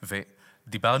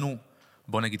 ודיברנו,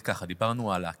 בוא נגיד ככה,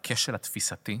 דיברנו על הכשל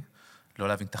התפיסתי, לא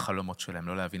להבין את החלומות שלהם,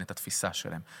 לא להבין את התפיסה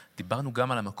שלהם. דיברנו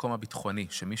גם על המקום הביטחוני,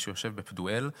 שמי שיושב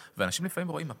בפדואל, ואנשים לפעמים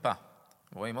רואים מפה.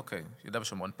 רואים, אוקיי, יהודה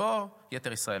ושומרון פה,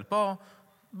 יתר ישראל פה,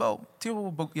 בואו,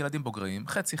 תראו ילדים בוגרים,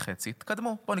 חצי חצי,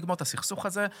 תקדמו, בואו נגמור את הסכסוך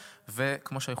הזה,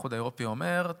 וכמו שהאיחוד האירופי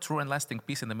אומר, true and lasting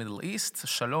peace in the Middle East,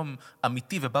 שלום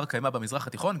אמיתי ובר קיימא במזרח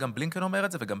התיכון, גם בלינקן אומר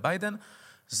את זה וגם ביידן,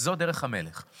 זו דרך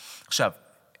המלך. עכשיו,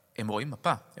 הם רואים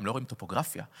מפה, הם לא רואים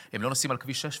טופוגרפיה, הם לא נוסעים על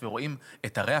כביש 6 ורואים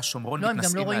את ערי השומרון מתנסים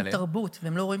עליהם. לא, הם גם לא רואים תרבות,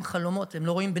 והם לא רואים חלומות, והם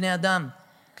לא רואים בני אדם.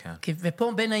 כן.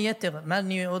 ופה בין היתר, מה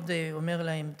אני עוד אומר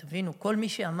להם, תבינו, כל מי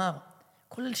שאמר,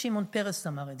 כולל שמעון פרס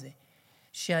אמר את זה,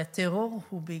 שהטרור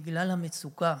הוא בגלל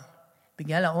המצוקה,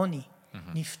 בגלל העוני.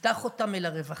 נפתח אותם אל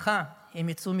הרווחה, הם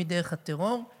יצאו מדרך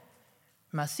הטרור.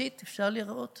 מעשית אפשר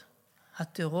לראות,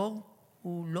 הטרור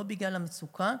הוא לא בגלל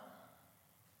המצוקה,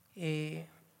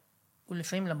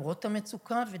 ולפעמים למרות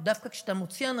המצוקה, ודווקא כשאתה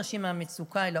מוציא אנשים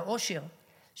מהמצוקה אל העושר,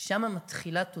 שם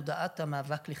מתחילה תודעת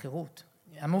המאבק לחירות.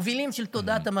 המובילים של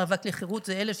תודעת המאבק לחירות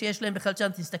זה אלה שיש להם בכלל שם,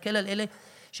 תסתכל על אלה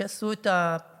שעשו את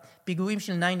הפיגועים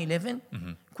של 9/11,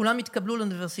 כולם התקבלו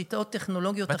לאוניברסיטאות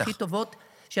טכנולוגיות הכי טובות,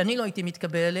 שאני לא הייתי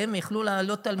מתקבל עליהם, יכלו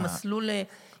לעלות על מסלול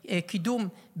קידום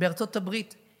בארצות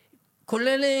הברית,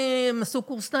 כולל מסו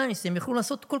קורס טייס, הם יכלו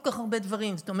לעשות כל כך הרבה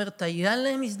דברים, זאת אומרת, היה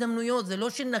להם הזדמנויות, זה לא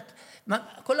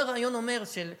כל הרעיון אומר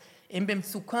שהם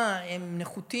במצוקה, הם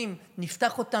נחותים,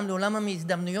 נפתח אותם לעולם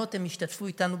המזדמנויות, הם השתתפו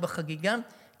איתנו בחגיגה,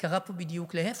 קרה פה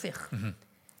בדיוק להפך.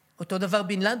 אותו דבר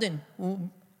בן לאדן, הוא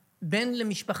בן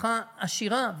למשפחה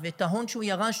עשירה, ואת ההון שהוא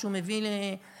ירש הוא מביא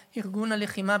לארגון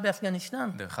הלחימה באפגניסטן.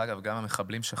 דרך אגב, גם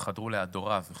המחבלים שחדרו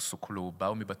לאדוריו וסוכלו,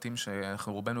 באו מבתים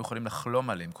שאנחנו רובנו יכולים לחלום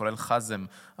עליהם, כולל חזם,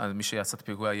 מי שיעשה את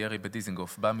פיגועי הירי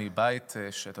בדיזינגוף, בא מבית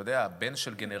שאתה יודע, הבן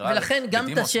של גנרל ולכן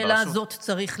גם את השאלה הזאת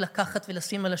צריך לקחת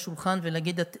ולשים על השולחן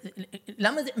ולהגיד,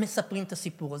 למה מספרים את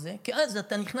הסיפור הזה? כי אז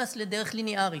אתה נכנס לדרך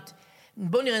ליניארית.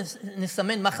 בואו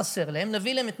נסמן מה חסר להם,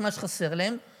 נביא להם את מה שחסר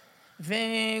להם,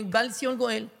 ובא לציון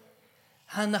גואל.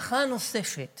 ההנחה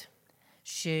הנוספת,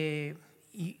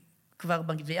 שהיא כבר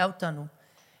מביאה אותנו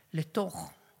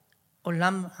לתוך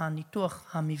עולם הניתוח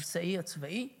המבצעי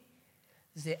הצבאי,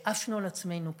 זה עפנו על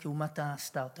עצמנו כאומת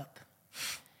הסטארט-אפ,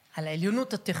 על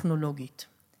העליונות הטכנולוגית.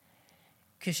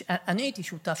 אני הייתי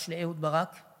שותף של אהוד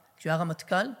ברק, כשהוא היה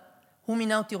רמטכ"ל, הוא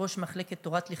מינה אותי ראש מחלקת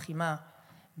תורת לחימה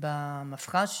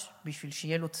במפח"ש, בשביל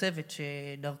שיהיה לו צוות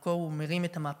שדרכו הוא מרים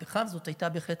את המהפכה, וזאת הייתה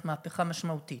בהחלט מהפכה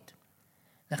משמעותית.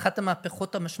 לאחת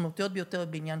המהפכות המשמעותיות ביותר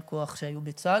בעניין כוח שהיו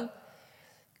בצה"ל,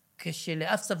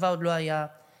 כשלאף צבא עוד לא היה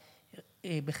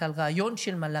בכלל רעיון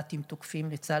של מל"טים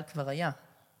תוקפים, לצה"ל כבר היה.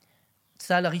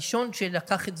 צה"ל הראשון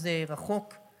שלקח את זה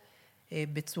רחוק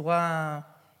בצורה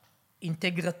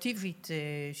אינטגרטיבית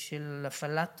של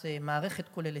הפעלת מערכת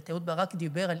כוללת. אהוד ברק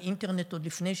דיבר על אינטרנט עוד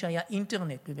לפני שהיה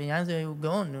אינטרנט, ובעניין זה הוא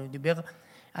גאון, הוא דיבר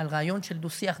על רעיון של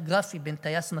דו-שיח גרפי בין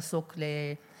טייס מסוק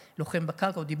ללוחם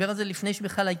בקרקע, הוא דיבר על זה לפני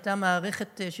שבכלל הייתה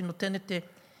מערכת שנותנת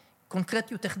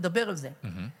קונקרטיות איך לדבר על זה.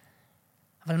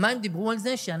 אבל מה הם דיברו על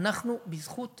זה? שאנחנו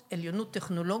בזכות עליונות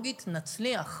טכנולוגית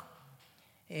נצליח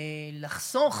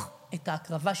לחסוך את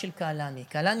ההקרבה של קהלני.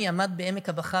 קהלני עמד בעמק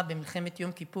הבכה במלחמת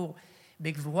יום כיפור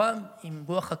בגבורה עם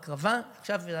רוח הקרבה,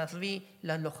 עכשיו להביא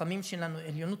ללוחמים שלנו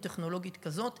עליונות טכנולוגית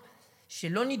כזאת,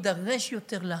 שלא נידרש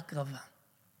יותר להקרבה.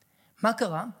 מה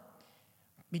קרה?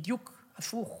 בדיוק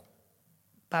הפוך,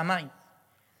 פעמיים.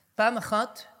 פעם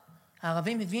אחת,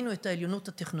 הערבים הבינו את העליונות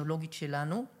הטכנולוגית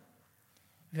שלנו,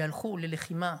 והלכו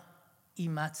ללחימה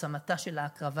עם העצמתה של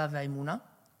ההקרבה והאמונה.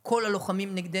 כל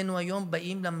הלוחמים נגדנו היום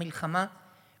באים למלחמה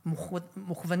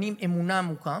מוכוונים אמונה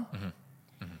עמוקה.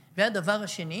 והדבר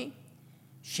השני,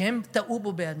 שהם טעו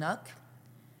בו בענק,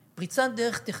 פריצת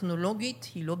דרך טכנולוגית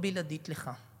היא לא בלעדית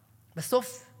לך.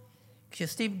 בסוף,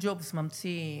 כשסטיב ג'ובס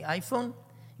ממציא אייפון,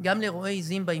 גם לרועי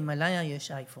עזים בהימאליה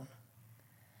יש אייפון.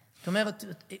 זאת אומרת,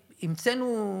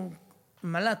 המצאנו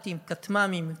מל"טים,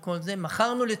 כטמ"מים, כל זה,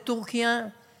 מכרנו לטורקיה,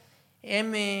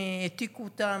 הם העתיקו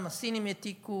אותם, הסינים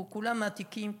העתיקו, כולם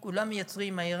מעתיקים, כולם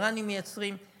מייצרים, האיראנים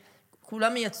מייצרים,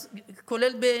 כולם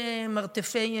כולל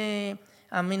במרתפי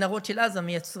המנהרות של עזה,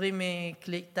 מייצרים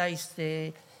כלי טייס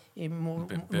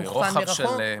מוכוון מרחוק. ברוחב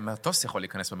של מטוס יכול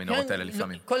להיכנס במנהרות האלה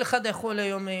לפעמים. כל אחד יכול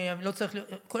היום, לא צריך,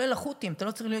 כולל החות'ים, אתה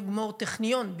לא צריך לגמור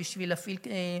טכניון בשביל להפעיל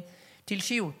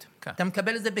תלשיות. אתה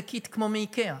מקבל את זה בקיט כמו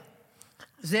מאיקאה.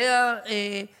 זה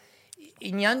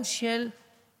העניין של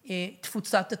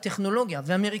תפוצת הטכנולוגיה,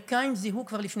 והאמריקאים זיהו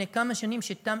כבר לפני כמה שנים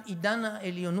שתם עידן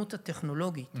העליונות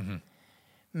הטכנולוגית.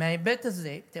 מההיבט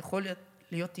הזה, אתה יכול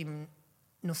להיות עם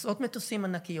נוסעות מטוסים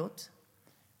ענקיות,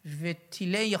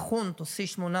 וטילי יחון, תוסי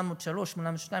 803,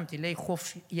 802, טילי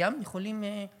חוף ים, יכולים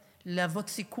להוות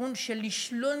סיכון של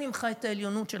לשלול ממך את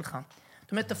העליונות שלך.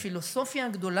 זאת אומרת, הפילוסופיה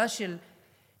הגדולה של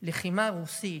לחימה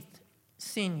רוסית,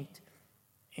 סינית,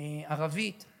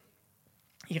 ערבית,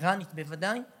 איראנית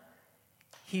בוודאי,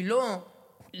 היא לא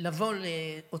לבוא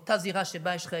לאותה זירה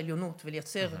שבה יש לך עליונות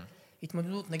ולייצר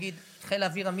התמודדות, נגיד חיל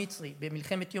האוויר המצרי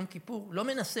במלחמת יום כיפור, לא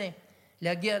מנסה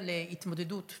להגיע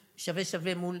להתמודדות שווה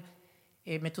שווה מול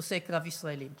מטוסי קרב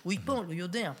ישראלים. הוא ייפול, הוא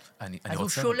יודע. אז הוא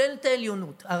שולל את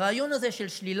העליונות. הרעיון הזה של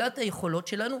שלילת היכולות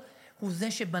שלנו, הוא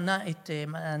זה שבנה את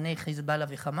מעני חיזבאללה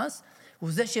וחמאס,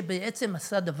 הוא זה שבעצם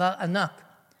עשה דבר ענק.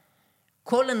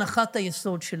 כל הנחת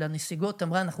היסוד של הנסיגות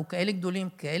אמרה, אנחנו כאלה גדולים,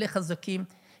 כאלה חזקים,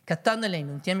 קטן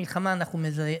עלינו, תהיה מלחמה, אנחנו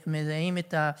מזהים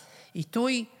את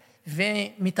העיתוי,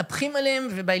 ומתהפכים עליהם,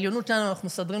 ובעליונות שלנו אנחנו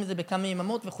מסדרים את זה בכמה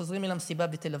יממות, וחוזרים אל המסיבה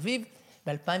בתל אביב.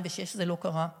 ב-2006 זה לא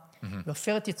קרה,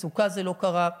 בעופרת יצוקה זה לא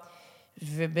קרה,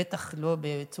 ובטח לא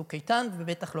בצוק איתן,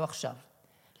 ובטח לא עכשיו.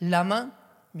 למה?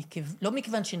 לא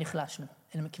מכיוון שנחלשנו,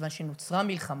 אלא מכיוון שנוצרה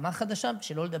מלחמה חדשה,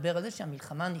 שלא לדבר על זה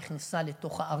שהמלחמה נכנסה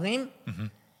לתוך הערים,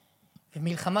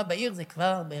 ומלחמה בעיר זה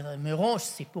כבר מראש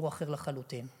סיפור אחר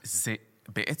לחלוטין. זה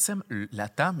בעצם,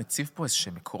 אתה מציב פה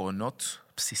איזשהם עקרונות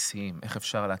בסיסיים, איך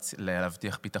אפשר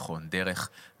להבטיח ביטחון,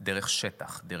 דרך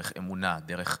שטח, דרך אמונה,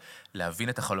 דרך להבין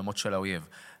את החלומות של האויב.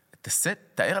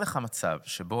 תאר לך מצב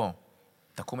שבו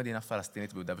תקום מדינה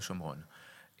פלסטינית ביהודה ושומרון.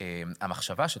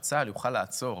 המחשבה שצה"ל יוכל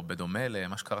לעצור, בדומה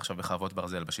למה שקרה עכשיו בחרבות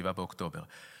ברזל, ב7 באוקטובר,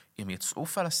 אם יצאו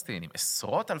פלסטינים,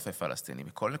 עשרות אלפי פלסטינים,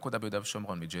 מכל נקודה ביהודה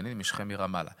ושומרון, מג'נין, משכם,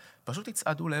 מרמאללה, פשוט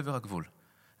יצעדו לעבר הגבול.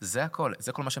 זה הכל,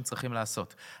 זה כל מה שהם צריכים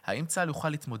לעשות. האם צה"ל יוכל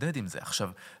להתמודד עם זה?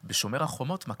 עכשיו, בשומר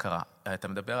החומות מה קרה? אתה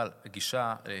מדבר על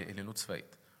גישה עליונות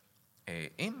צבאית.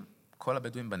 אם כל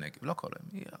הבדואים בנגב, לא כל,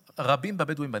 רבים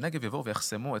בבדואים בנגב יבואו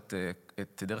ויחסמו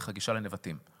את דרך הגישה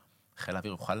לנבטים. חיל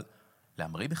האוויר יוכל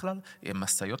להמריא בכלל?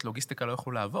 מסעיות לוגיסטיקה לא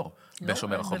יוכלו לעבור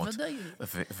בשומר החומות. בוודאי.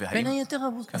 בין היתר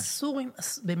הסורים,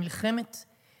 במלחמת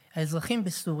האזרחים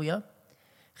בסוריה,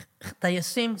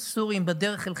 טייסים סורים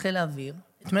בדרך אל חיל האוויר,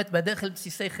 זאת אומרת, בדרך אל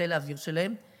בסיסי חיל האוויר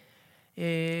שלהם,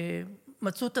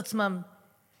 מצאו את עצמם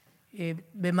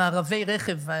במערבי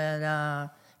רכב על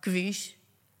הכביש,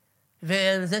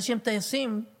 וזה שהם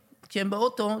טייסים, כשהם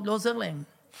באוטו, לא עוזר להם.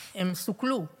 הם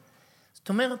סוכלו. זאת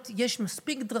אומרת, יש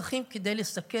מספיק דרכים כדי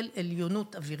לסכל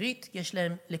עליונות אווירית, יש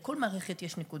להם, לכל מערכת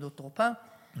יש נקודות תורפה,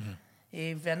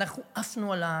 ואנחנו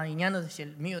עפנו על העניין הזה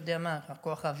של מי יודע מה,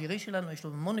 הכוח האווירי שלנו, יש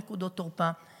לו המון נקודות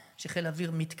תורפה, שחיל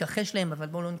האוויר מתכחש להם, אבל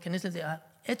בואו לא ניכנס לזה.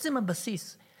 עצם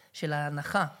הבסיס של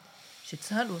ההנחה,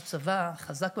 שצה"ל הוא צבא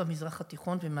חזק במזרח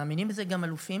התיכון, ומאמינים בזה גם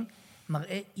אלופים,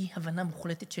 מראה אי הבנה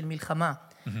מוחלטת של מלחמה.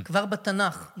 כבר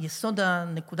בתנ"ך, יסוד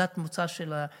הנקודת מוצא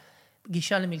של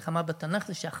הגישה למלחמה בתנ"ך,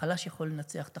 זה שהחלש יכול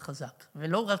לנצח את החזק.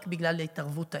 ולא רק בגלל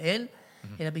התערבות האל,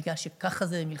 אלא בגלל שככה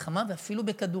זה מלחמה, ואפילו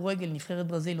בכדורגל, נבחרת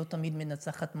ברזיל לא תמיד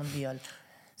מנצחת מונדיאל.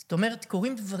 זאת אומרת,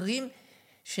 קורים דברים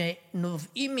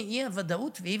שנובעים מאי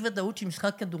הוודאות, ואי ודאות של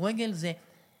משחק כדורגל זה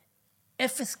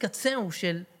אפס קצהו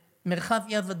של מרחב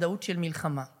אי הוודאות של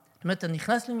מלחמה. זאת אומרת, אתה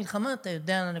נכנס למלחמה, אתה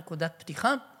יודע על נקודת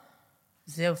פתיחה,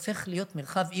 זה הופך להיות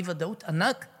מרחב אי ודאות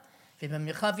ענק,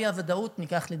 ובמרחב אי הוודאות,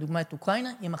 ניקח לדוגמה את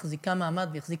אוקראינה, היא מחזיקה מעמד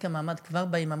והחזיקה מעמד כבר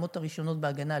ביממות הראשונות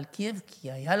בהגנה על קייב,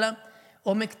 כי היה לה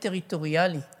עומק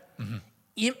טריטוריאלי.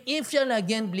 אי אפשר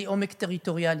להגן בלי עומק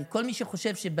טריטוריאלי. כל מי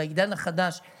שחושב שבעידן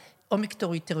החדש עומק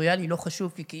טריטוריאלי לא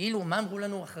חשוב, כי כאילו, מה אמרו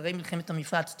לנו אחרי מלחמת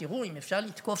המפרץ? תראו, אם אפשר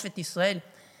לתקוף את ישראל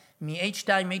מ-H2,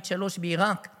 H3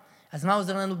 בעיראק, אז מה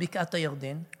עוזר לנו בקעת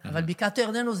הירדן? אבל בקעת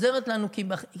הירדן עוזרת לנו, כי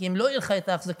אם לא יהיה לך את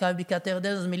ההחזקה בבקעת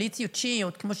הירדן, אז מיליציות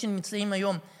שיעיות, כמו שנמצאים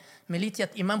היום,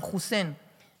 מיליציית אימאם חוסיין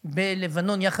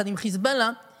בלבנון יחד עם חיזבאללה,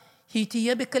 היא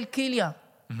תהיה בקלקיליה,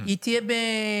 היא תהיה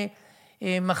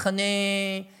במחנה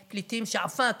פליטים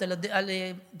שעפת על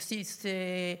בסיס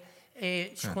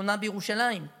שכונה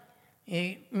בירושלים.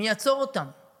 מי יעצור אותם?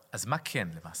 אז מה כן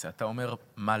למעשה? אתה אומר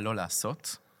מה לא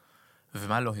לעשות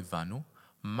ומה לא הבנו,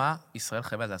 מה ישראל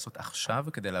חייבת לעשות עכשיו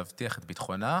כדי להבטיח את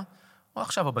ביטחונה, או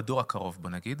עכשיו או בדור הקרוב, בוא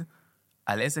נגיד,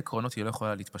 על איזה עקרונות היא לא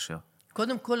יכולה להתפשר?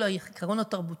 קודם כל, העיקרון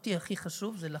התרבותי הכי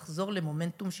חשוב זה לחזור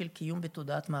למומנטום של קיום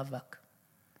בתודעת מאבק.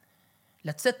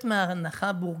 לצאת מההנחה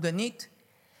הבורגנית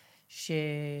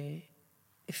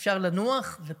שאפשר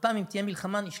לנוח, ופעם אם תהיה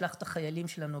מלחמה נשלח את החיילים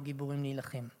שלנו הגיבורים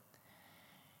להילחם.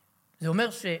 זה אומר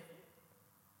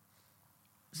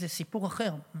זה סיפור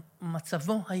אחר.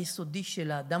 מצבו היסודי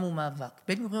של האדם הוא מאבק.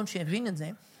 בן גוריון שהבין את זה,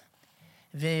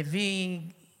 והביא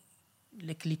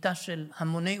לקליטה של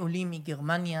המוני עולים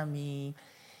מגרמניה,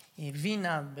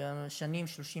 מווינה, בשנים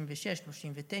 36,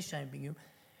 39,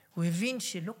 הוא הבין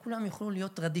שלא כולם יוכלו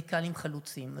להיות רדיקלים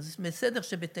חלוצים. אז בסדר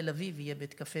שבתל אביב יהיה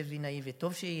בית קפה וינאי,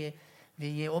 וטוב שיהיה,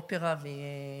 ויהיה אופרה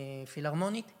ויהיה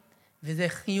פילהרמונית, וזה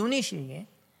חיוני שיהיה,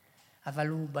 אבל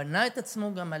הוא בנה את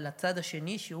עצמו גם על הצד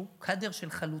השני, שהוא קדר של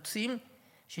חלוצים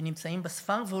שנמצאים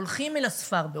בספר, והולכים אל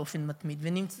הספר באופן מתמיד,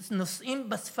 ונושאים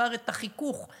בספר את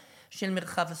החיכוך של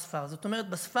מרחב הספר. זאת אומרת,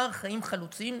 בספר חיים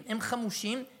חלוצים, הם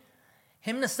חמושים,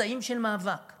 הם נשאים של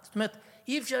מאבק. זאת אומרת,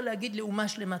 אי אפשר להגיד לאומה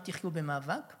שלמה תחיו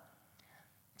במאבק,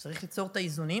 צריך ליצור את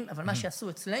האיזונים, אבל מה שעשו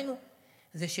אצלנו,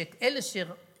 זה שאת אלה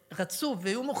שרצו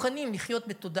והיו מוכנים לחיות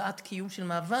בתודעת קיום של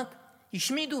מאבק,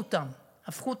 השמידו אותם.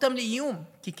 הפכו אותם לאיום,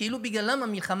 כי כאילו בגללם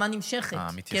המלחמה נמשכת,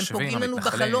 כי הם פוגעים לנו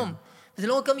בחלום. וזה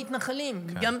לא רק המתנחלים,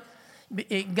 כן.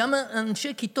 גם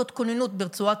אנשי כיתות כוננות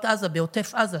ברצועת עזה,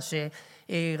 בעוטף עזה,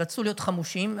 שרצו להיות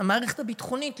חמושים, המערכת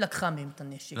הביטחונית לקחה מהם את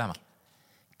הנשק. למה?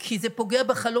 כי זה פוגע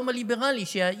בחלום הליברלי,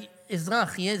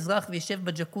 שהאזרח יהיה אזרח וישב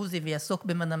בג'קוזי ויעסוק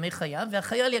במנעמי חייו,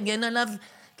 והחייל יגן עליו,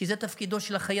 כי זה תפקידו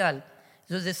של החייל.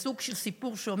 זה סוג של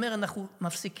סיפור שאומר, אנחנו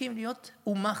מפסיקים להיות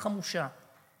אומה חמושה.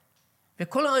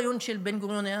 וכל הרעיון של בן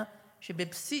גוריון היה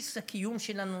שבבסיס הקיום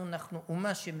שלנו אנחנו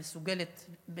אומה שמסוגלת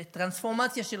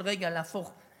בטרנספורמציה של רגע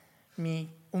להפוך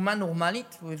מאומה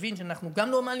נורמלית, הוא הבין שאנחנו גם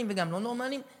נורמליים וגם לא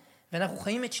נורמליים, ואנחנו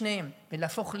חיים את שניהם,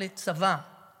 ולהפוך לצבא,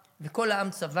 וכל העם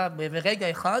צבא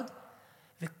ברגע אחד,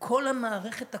 וכל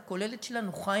המערכת הכוללת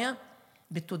שלנו חיה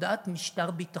בתודעת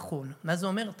משטר ביטחון. מה זה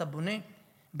אומר? אתה בונה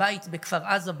בית בכפר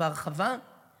עזה בהרחבה,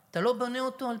 אתה לא בונה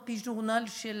אותו על פי ז'ורנל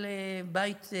של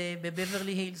בית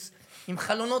בבברלי הילס, עם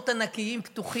חלונות ענקיים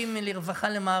פתוחים לרווחה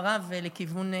למערב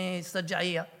ולכיוון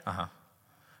סג'עיה.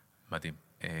 מדהים.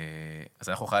 אז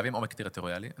אנחנו חייבים עומק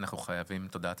טריטוריאלי, אנחנו חייבים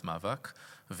תודעת מאבק,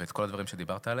 ואת כל הדברים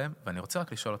שדיברת עליהם, ואני רוצה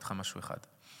רק לשאול אותך משהו אחד.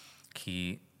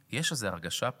 כי יש איזו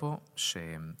הרגשה פה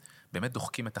שבאמת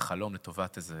דוחקים את החלום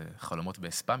לטובת איזה חלומות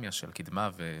באספמיה של קדמה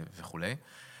וכו',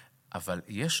 אבל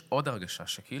יש עוד הרגשה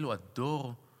שכאילו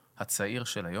הדור הצעיר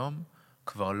של היום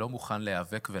כבר לא מוכן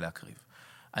להיאבק ולהקריב.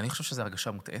 אני חושב שזו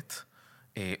הרגשה מוטעת.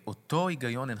 אותו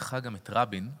היגיון הנחה גם את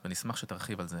רבין, ונשמח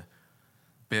שתרחיב על זה,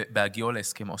 בהגיעו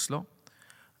להסכם אוסלו,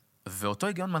 ואותו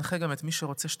היגיון מנחה גם את מי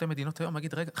שרוצה שתי מדינות היום,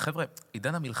 להגיד, רגע, חבר'ה,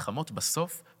 עידן המלחמות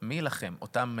בסוף, מי ילחם?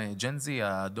 אותם ג'נזי,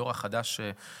 הדור החדש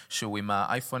שהוא עם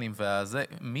האייפונים והזה,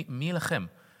 מי ילחם?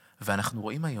 ואנחנו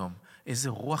רואים היום איזה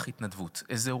רוח התנדבות,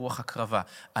 איזה רוח הקרבה.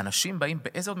 אנשים באים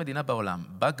באיזו עוד מדינה בעולם,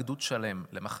 בא גדוד שלם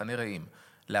למחנה רעים,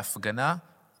 להפגנה,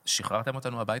 שחררתם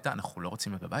אותנו הביתה, אנחנו לא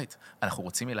רוצים להיות בבית. אנחנו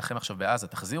רוצים להילחם עכשיו בעזה,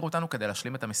 תחזירו אותנו כדי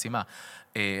להשלים את המשימה.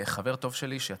 חבר טוב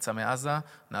שלי שיצא מעזה,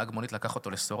 נהג מונית לקח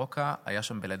אותו לסורוקה, היה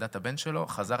שם בלידת הבן שלו,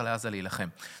 חזר לעזה להילחם.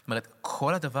 זאת אומרת,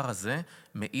 כל הדבר הזה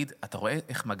מעיד, אתה רואה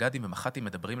איך מג"דים ומח"טים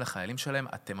מדברים לחיילים שלהם,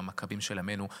 אתם המכבים של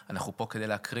עמנו, אנחנו פה כדי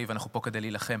להקריב, אנחנו פה כדי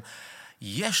להילחם.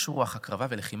 יש רוח הקרבה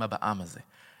ולחימה בעם הזה.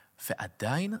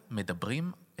 ועדיין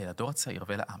מדברים אל הדור הצעיר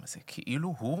ואל העם הזה,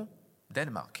 כאילו הוא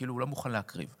דנמרק, כאילו הוא לא מוכן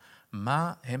להקריב.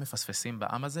 מה הם מפספסים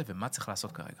בעם הזה, ומה צריך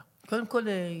לעשות כרגע? קודם כל,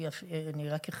 אני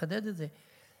רק אחדד את זה.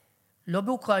 לא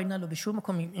באוקראינה, לא בשום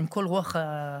מקום, עם כל רוח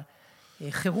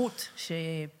החירות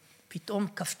שפתאום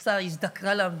קפצה,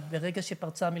 הזדקרה לה ברגע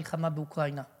שפרצה המלחמה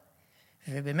באוקראינה.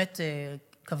 ובאמת,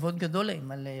 כבוד גדול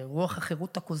להם על רוח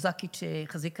החירות הקוזקית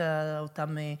שהחזיקה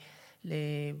אותם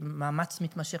למאמץ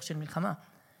מתמשך של מלחמה.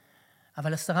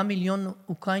 אבל 10 מיליון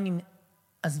אוקראינים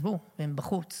עזבו, והם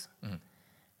בחוץ.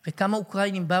 וכמה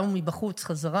אוקראינים באו מבחוץ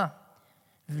חזרה.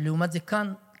 ולעומת זה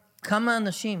כאן, כמה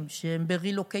אנשים שהם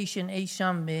ברילוקיישן אי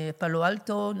שם בפלו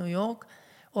אלטו, ניו יורק,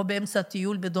 או באמצע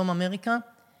הטיול בדרום אמריקה,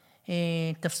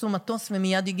 תפסו מטוס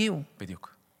ומיד הגיעו.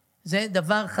 בדיוק. זה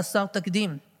דבר חסר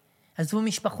תקדים. עזבו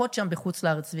משפחות שם בחוץ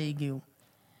לארץ והגיעו.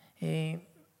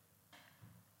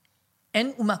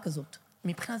 אין אומה כזאת.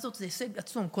 מבחינה זאת זה הישג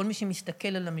עצום. כל מי שמסתכל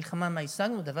על המלחמה, מה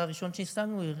השגנו, דבר ראשון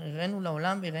שהשגנו, הראינו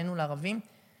לעולם, הראינו לערבים.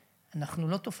 אנחנו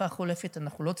לא תופעה חולפת,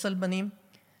 אנחנו לא צלבנים.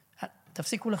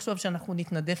 תפסיקו לחשוב שאנחנו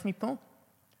נתנדף מפה.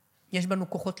 יש בנו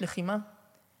כוחות לחימה.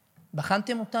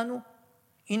 בחנתם אותנו,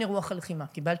 הנה רוח הלחימה,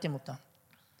 קיבלתם אותה.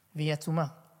 והיא עצומה.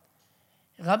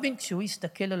 רבין, כשהוא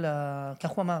הסתכל על כך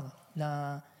הוא אמר,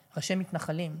 לראשי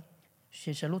מתנחלים,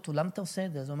 ששאלו אותו, למה אתה עושה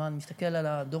את זה? אז הוא אמר, אני מסתכל על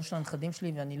הדור של הנכדים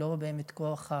שלי, ואני לא רואה בהם את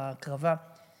כוח הקרבה,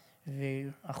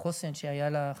 והחוסן שהיה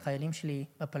לחיילים שלי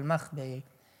בפלמ"ח,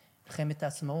 במלחמת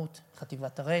העצמאות,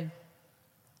 חטיבת הראל.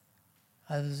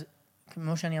 אז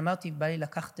כמו שאני אמרתי, בא לי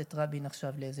לקחת את רבין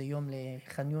עכשיו לאיזה יום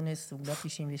לח'אן יונס, אוגדה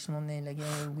 98,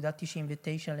 אוגדה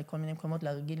 99, לכל מיני מקומות,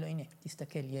 להגיד לו, הנה,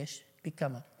 תסתכל, יש פי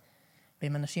כמה.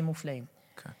 והם אנשים מופלאים.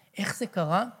 Okay. איך זה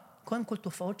קרה? קודם כל,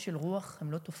 תופעות של רוח הן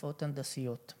לא תופעות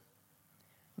הנדסיות.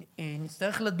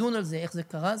 נצטרך לדון על זה, איך זה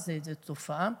קרה, זה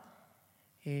תופעה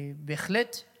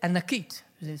בהחלט ענקית.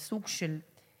 זה סוג של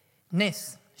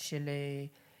נס, של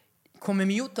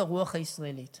קוממיות הרוח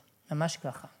הישראלית. ממש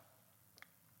ככה.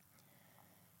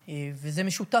 וזה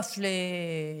משותף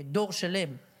לדור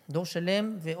שלם. דור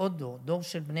שלם ועוד דור. דור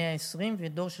של בני ה-20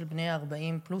 ודור של בני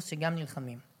ה-40 פלוס שגם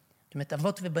נלחמים. זאת אומרת,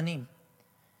 אבות ובנים.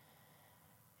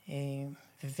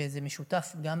 וזה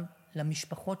משותף גם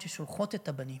למשפחות ששולחות את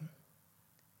הבנים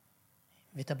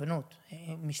ואת הבנות.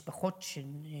 משפחות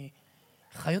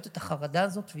שחיות את החרדה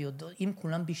הזאת ויודעים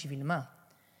כולם בשביל מה.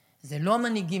 זה לא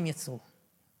המנהיגים יצרו.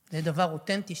 זה דבר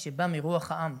אותנטי שבא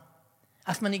מרוח העם.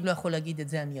 אף מנהיג לא יכול להגיד את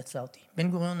זה, אני יצרתי.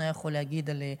 בן גוריון היה יכול להגיד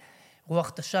על רוח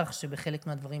תש"ח, שבחלק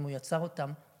מהדברים הוא יצר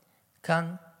אותם.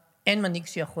 כאן אין מנהיג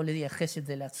שיכול לייחס את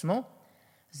זה לעצמו.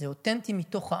 זה אותנטי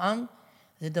מתוך העם,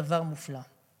 זה דבר מופלא.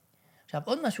 עכשיו,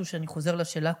 עוד משהו שאני חוזר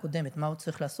לשאלה הקודמת, מה הוא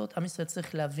צריך לעשות? עם ישראל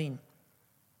צריך להבין.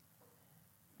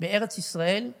 בארץ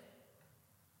ישראל,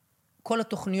 כל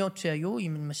התוכניות שהיו,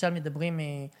 אם למשל מדברים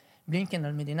בלינקן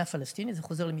על מדינה פלסטינית, זה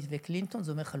חוזר למתווה קלינטון,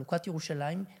 זה אומר חלוקת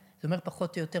ירושלים, זה אומר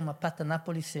פחות או יותר מפת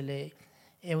אנפוליס של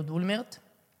אהוד אולמרט,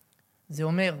 זה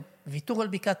אומר ויתור על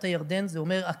בקעת הירדן, זה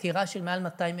אומר עקירה של מעל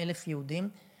 200,000 יהודים,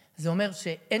 זה אומר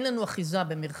שאין לנו אחיזה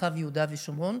במרחב יהודה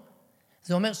ושומרון,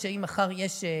 זה אומר שאם מחר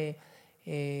יש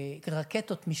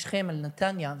רקטות משכם על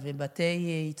נתניה ובתי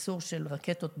ייצור של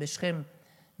רקטות בשכם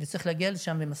וצריך להגיע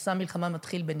לשם ומסע מלחמה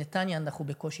מתחיל בנתניה, אנחנו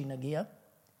בקושי נגיע.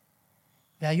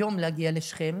 והיום להגיע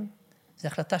לשכם, זו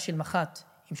החלטה של מח"ט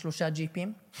עם 3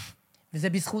 ג'יפים, וזה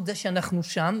בזכות זה שאנחנו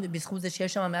שם, ובזכות זה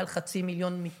שיש שם מעל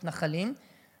 500,000 מתנחלים,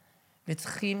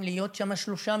 וצריכים להיות שם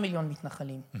 3 מיליון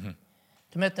מתנחלים.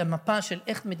 זאת אומרת, המפה של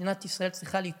איך מדינת ישראל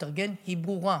צריכה להתארגן היא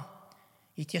ברורה.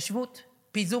 התיישבות,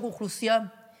 פיזור אוכלוסייה,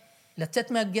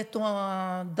 לצאת מהגטו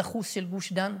הדחוס של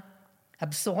גוש דן,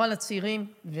 הבשורה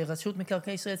לצעירים, ורשות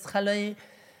מקרקעי ישראל צריכה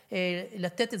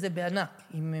לתת את זה בענק,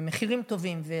 עם מחירים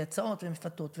טובים והצעות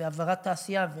ומפתות, והעברת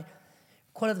תעשייה,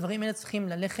 וכל הדברים האלה צריכים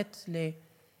ללכת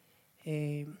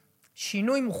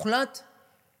לשינוי מוחלט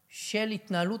של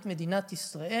התנהלות מדינת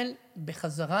ישראל,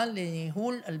 בחזרה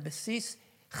לניהול על בסיס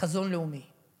חזון לאומי.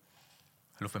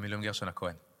 אלוף במיל גרשון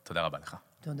הכהן, תודה רבה לך.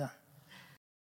 תודה.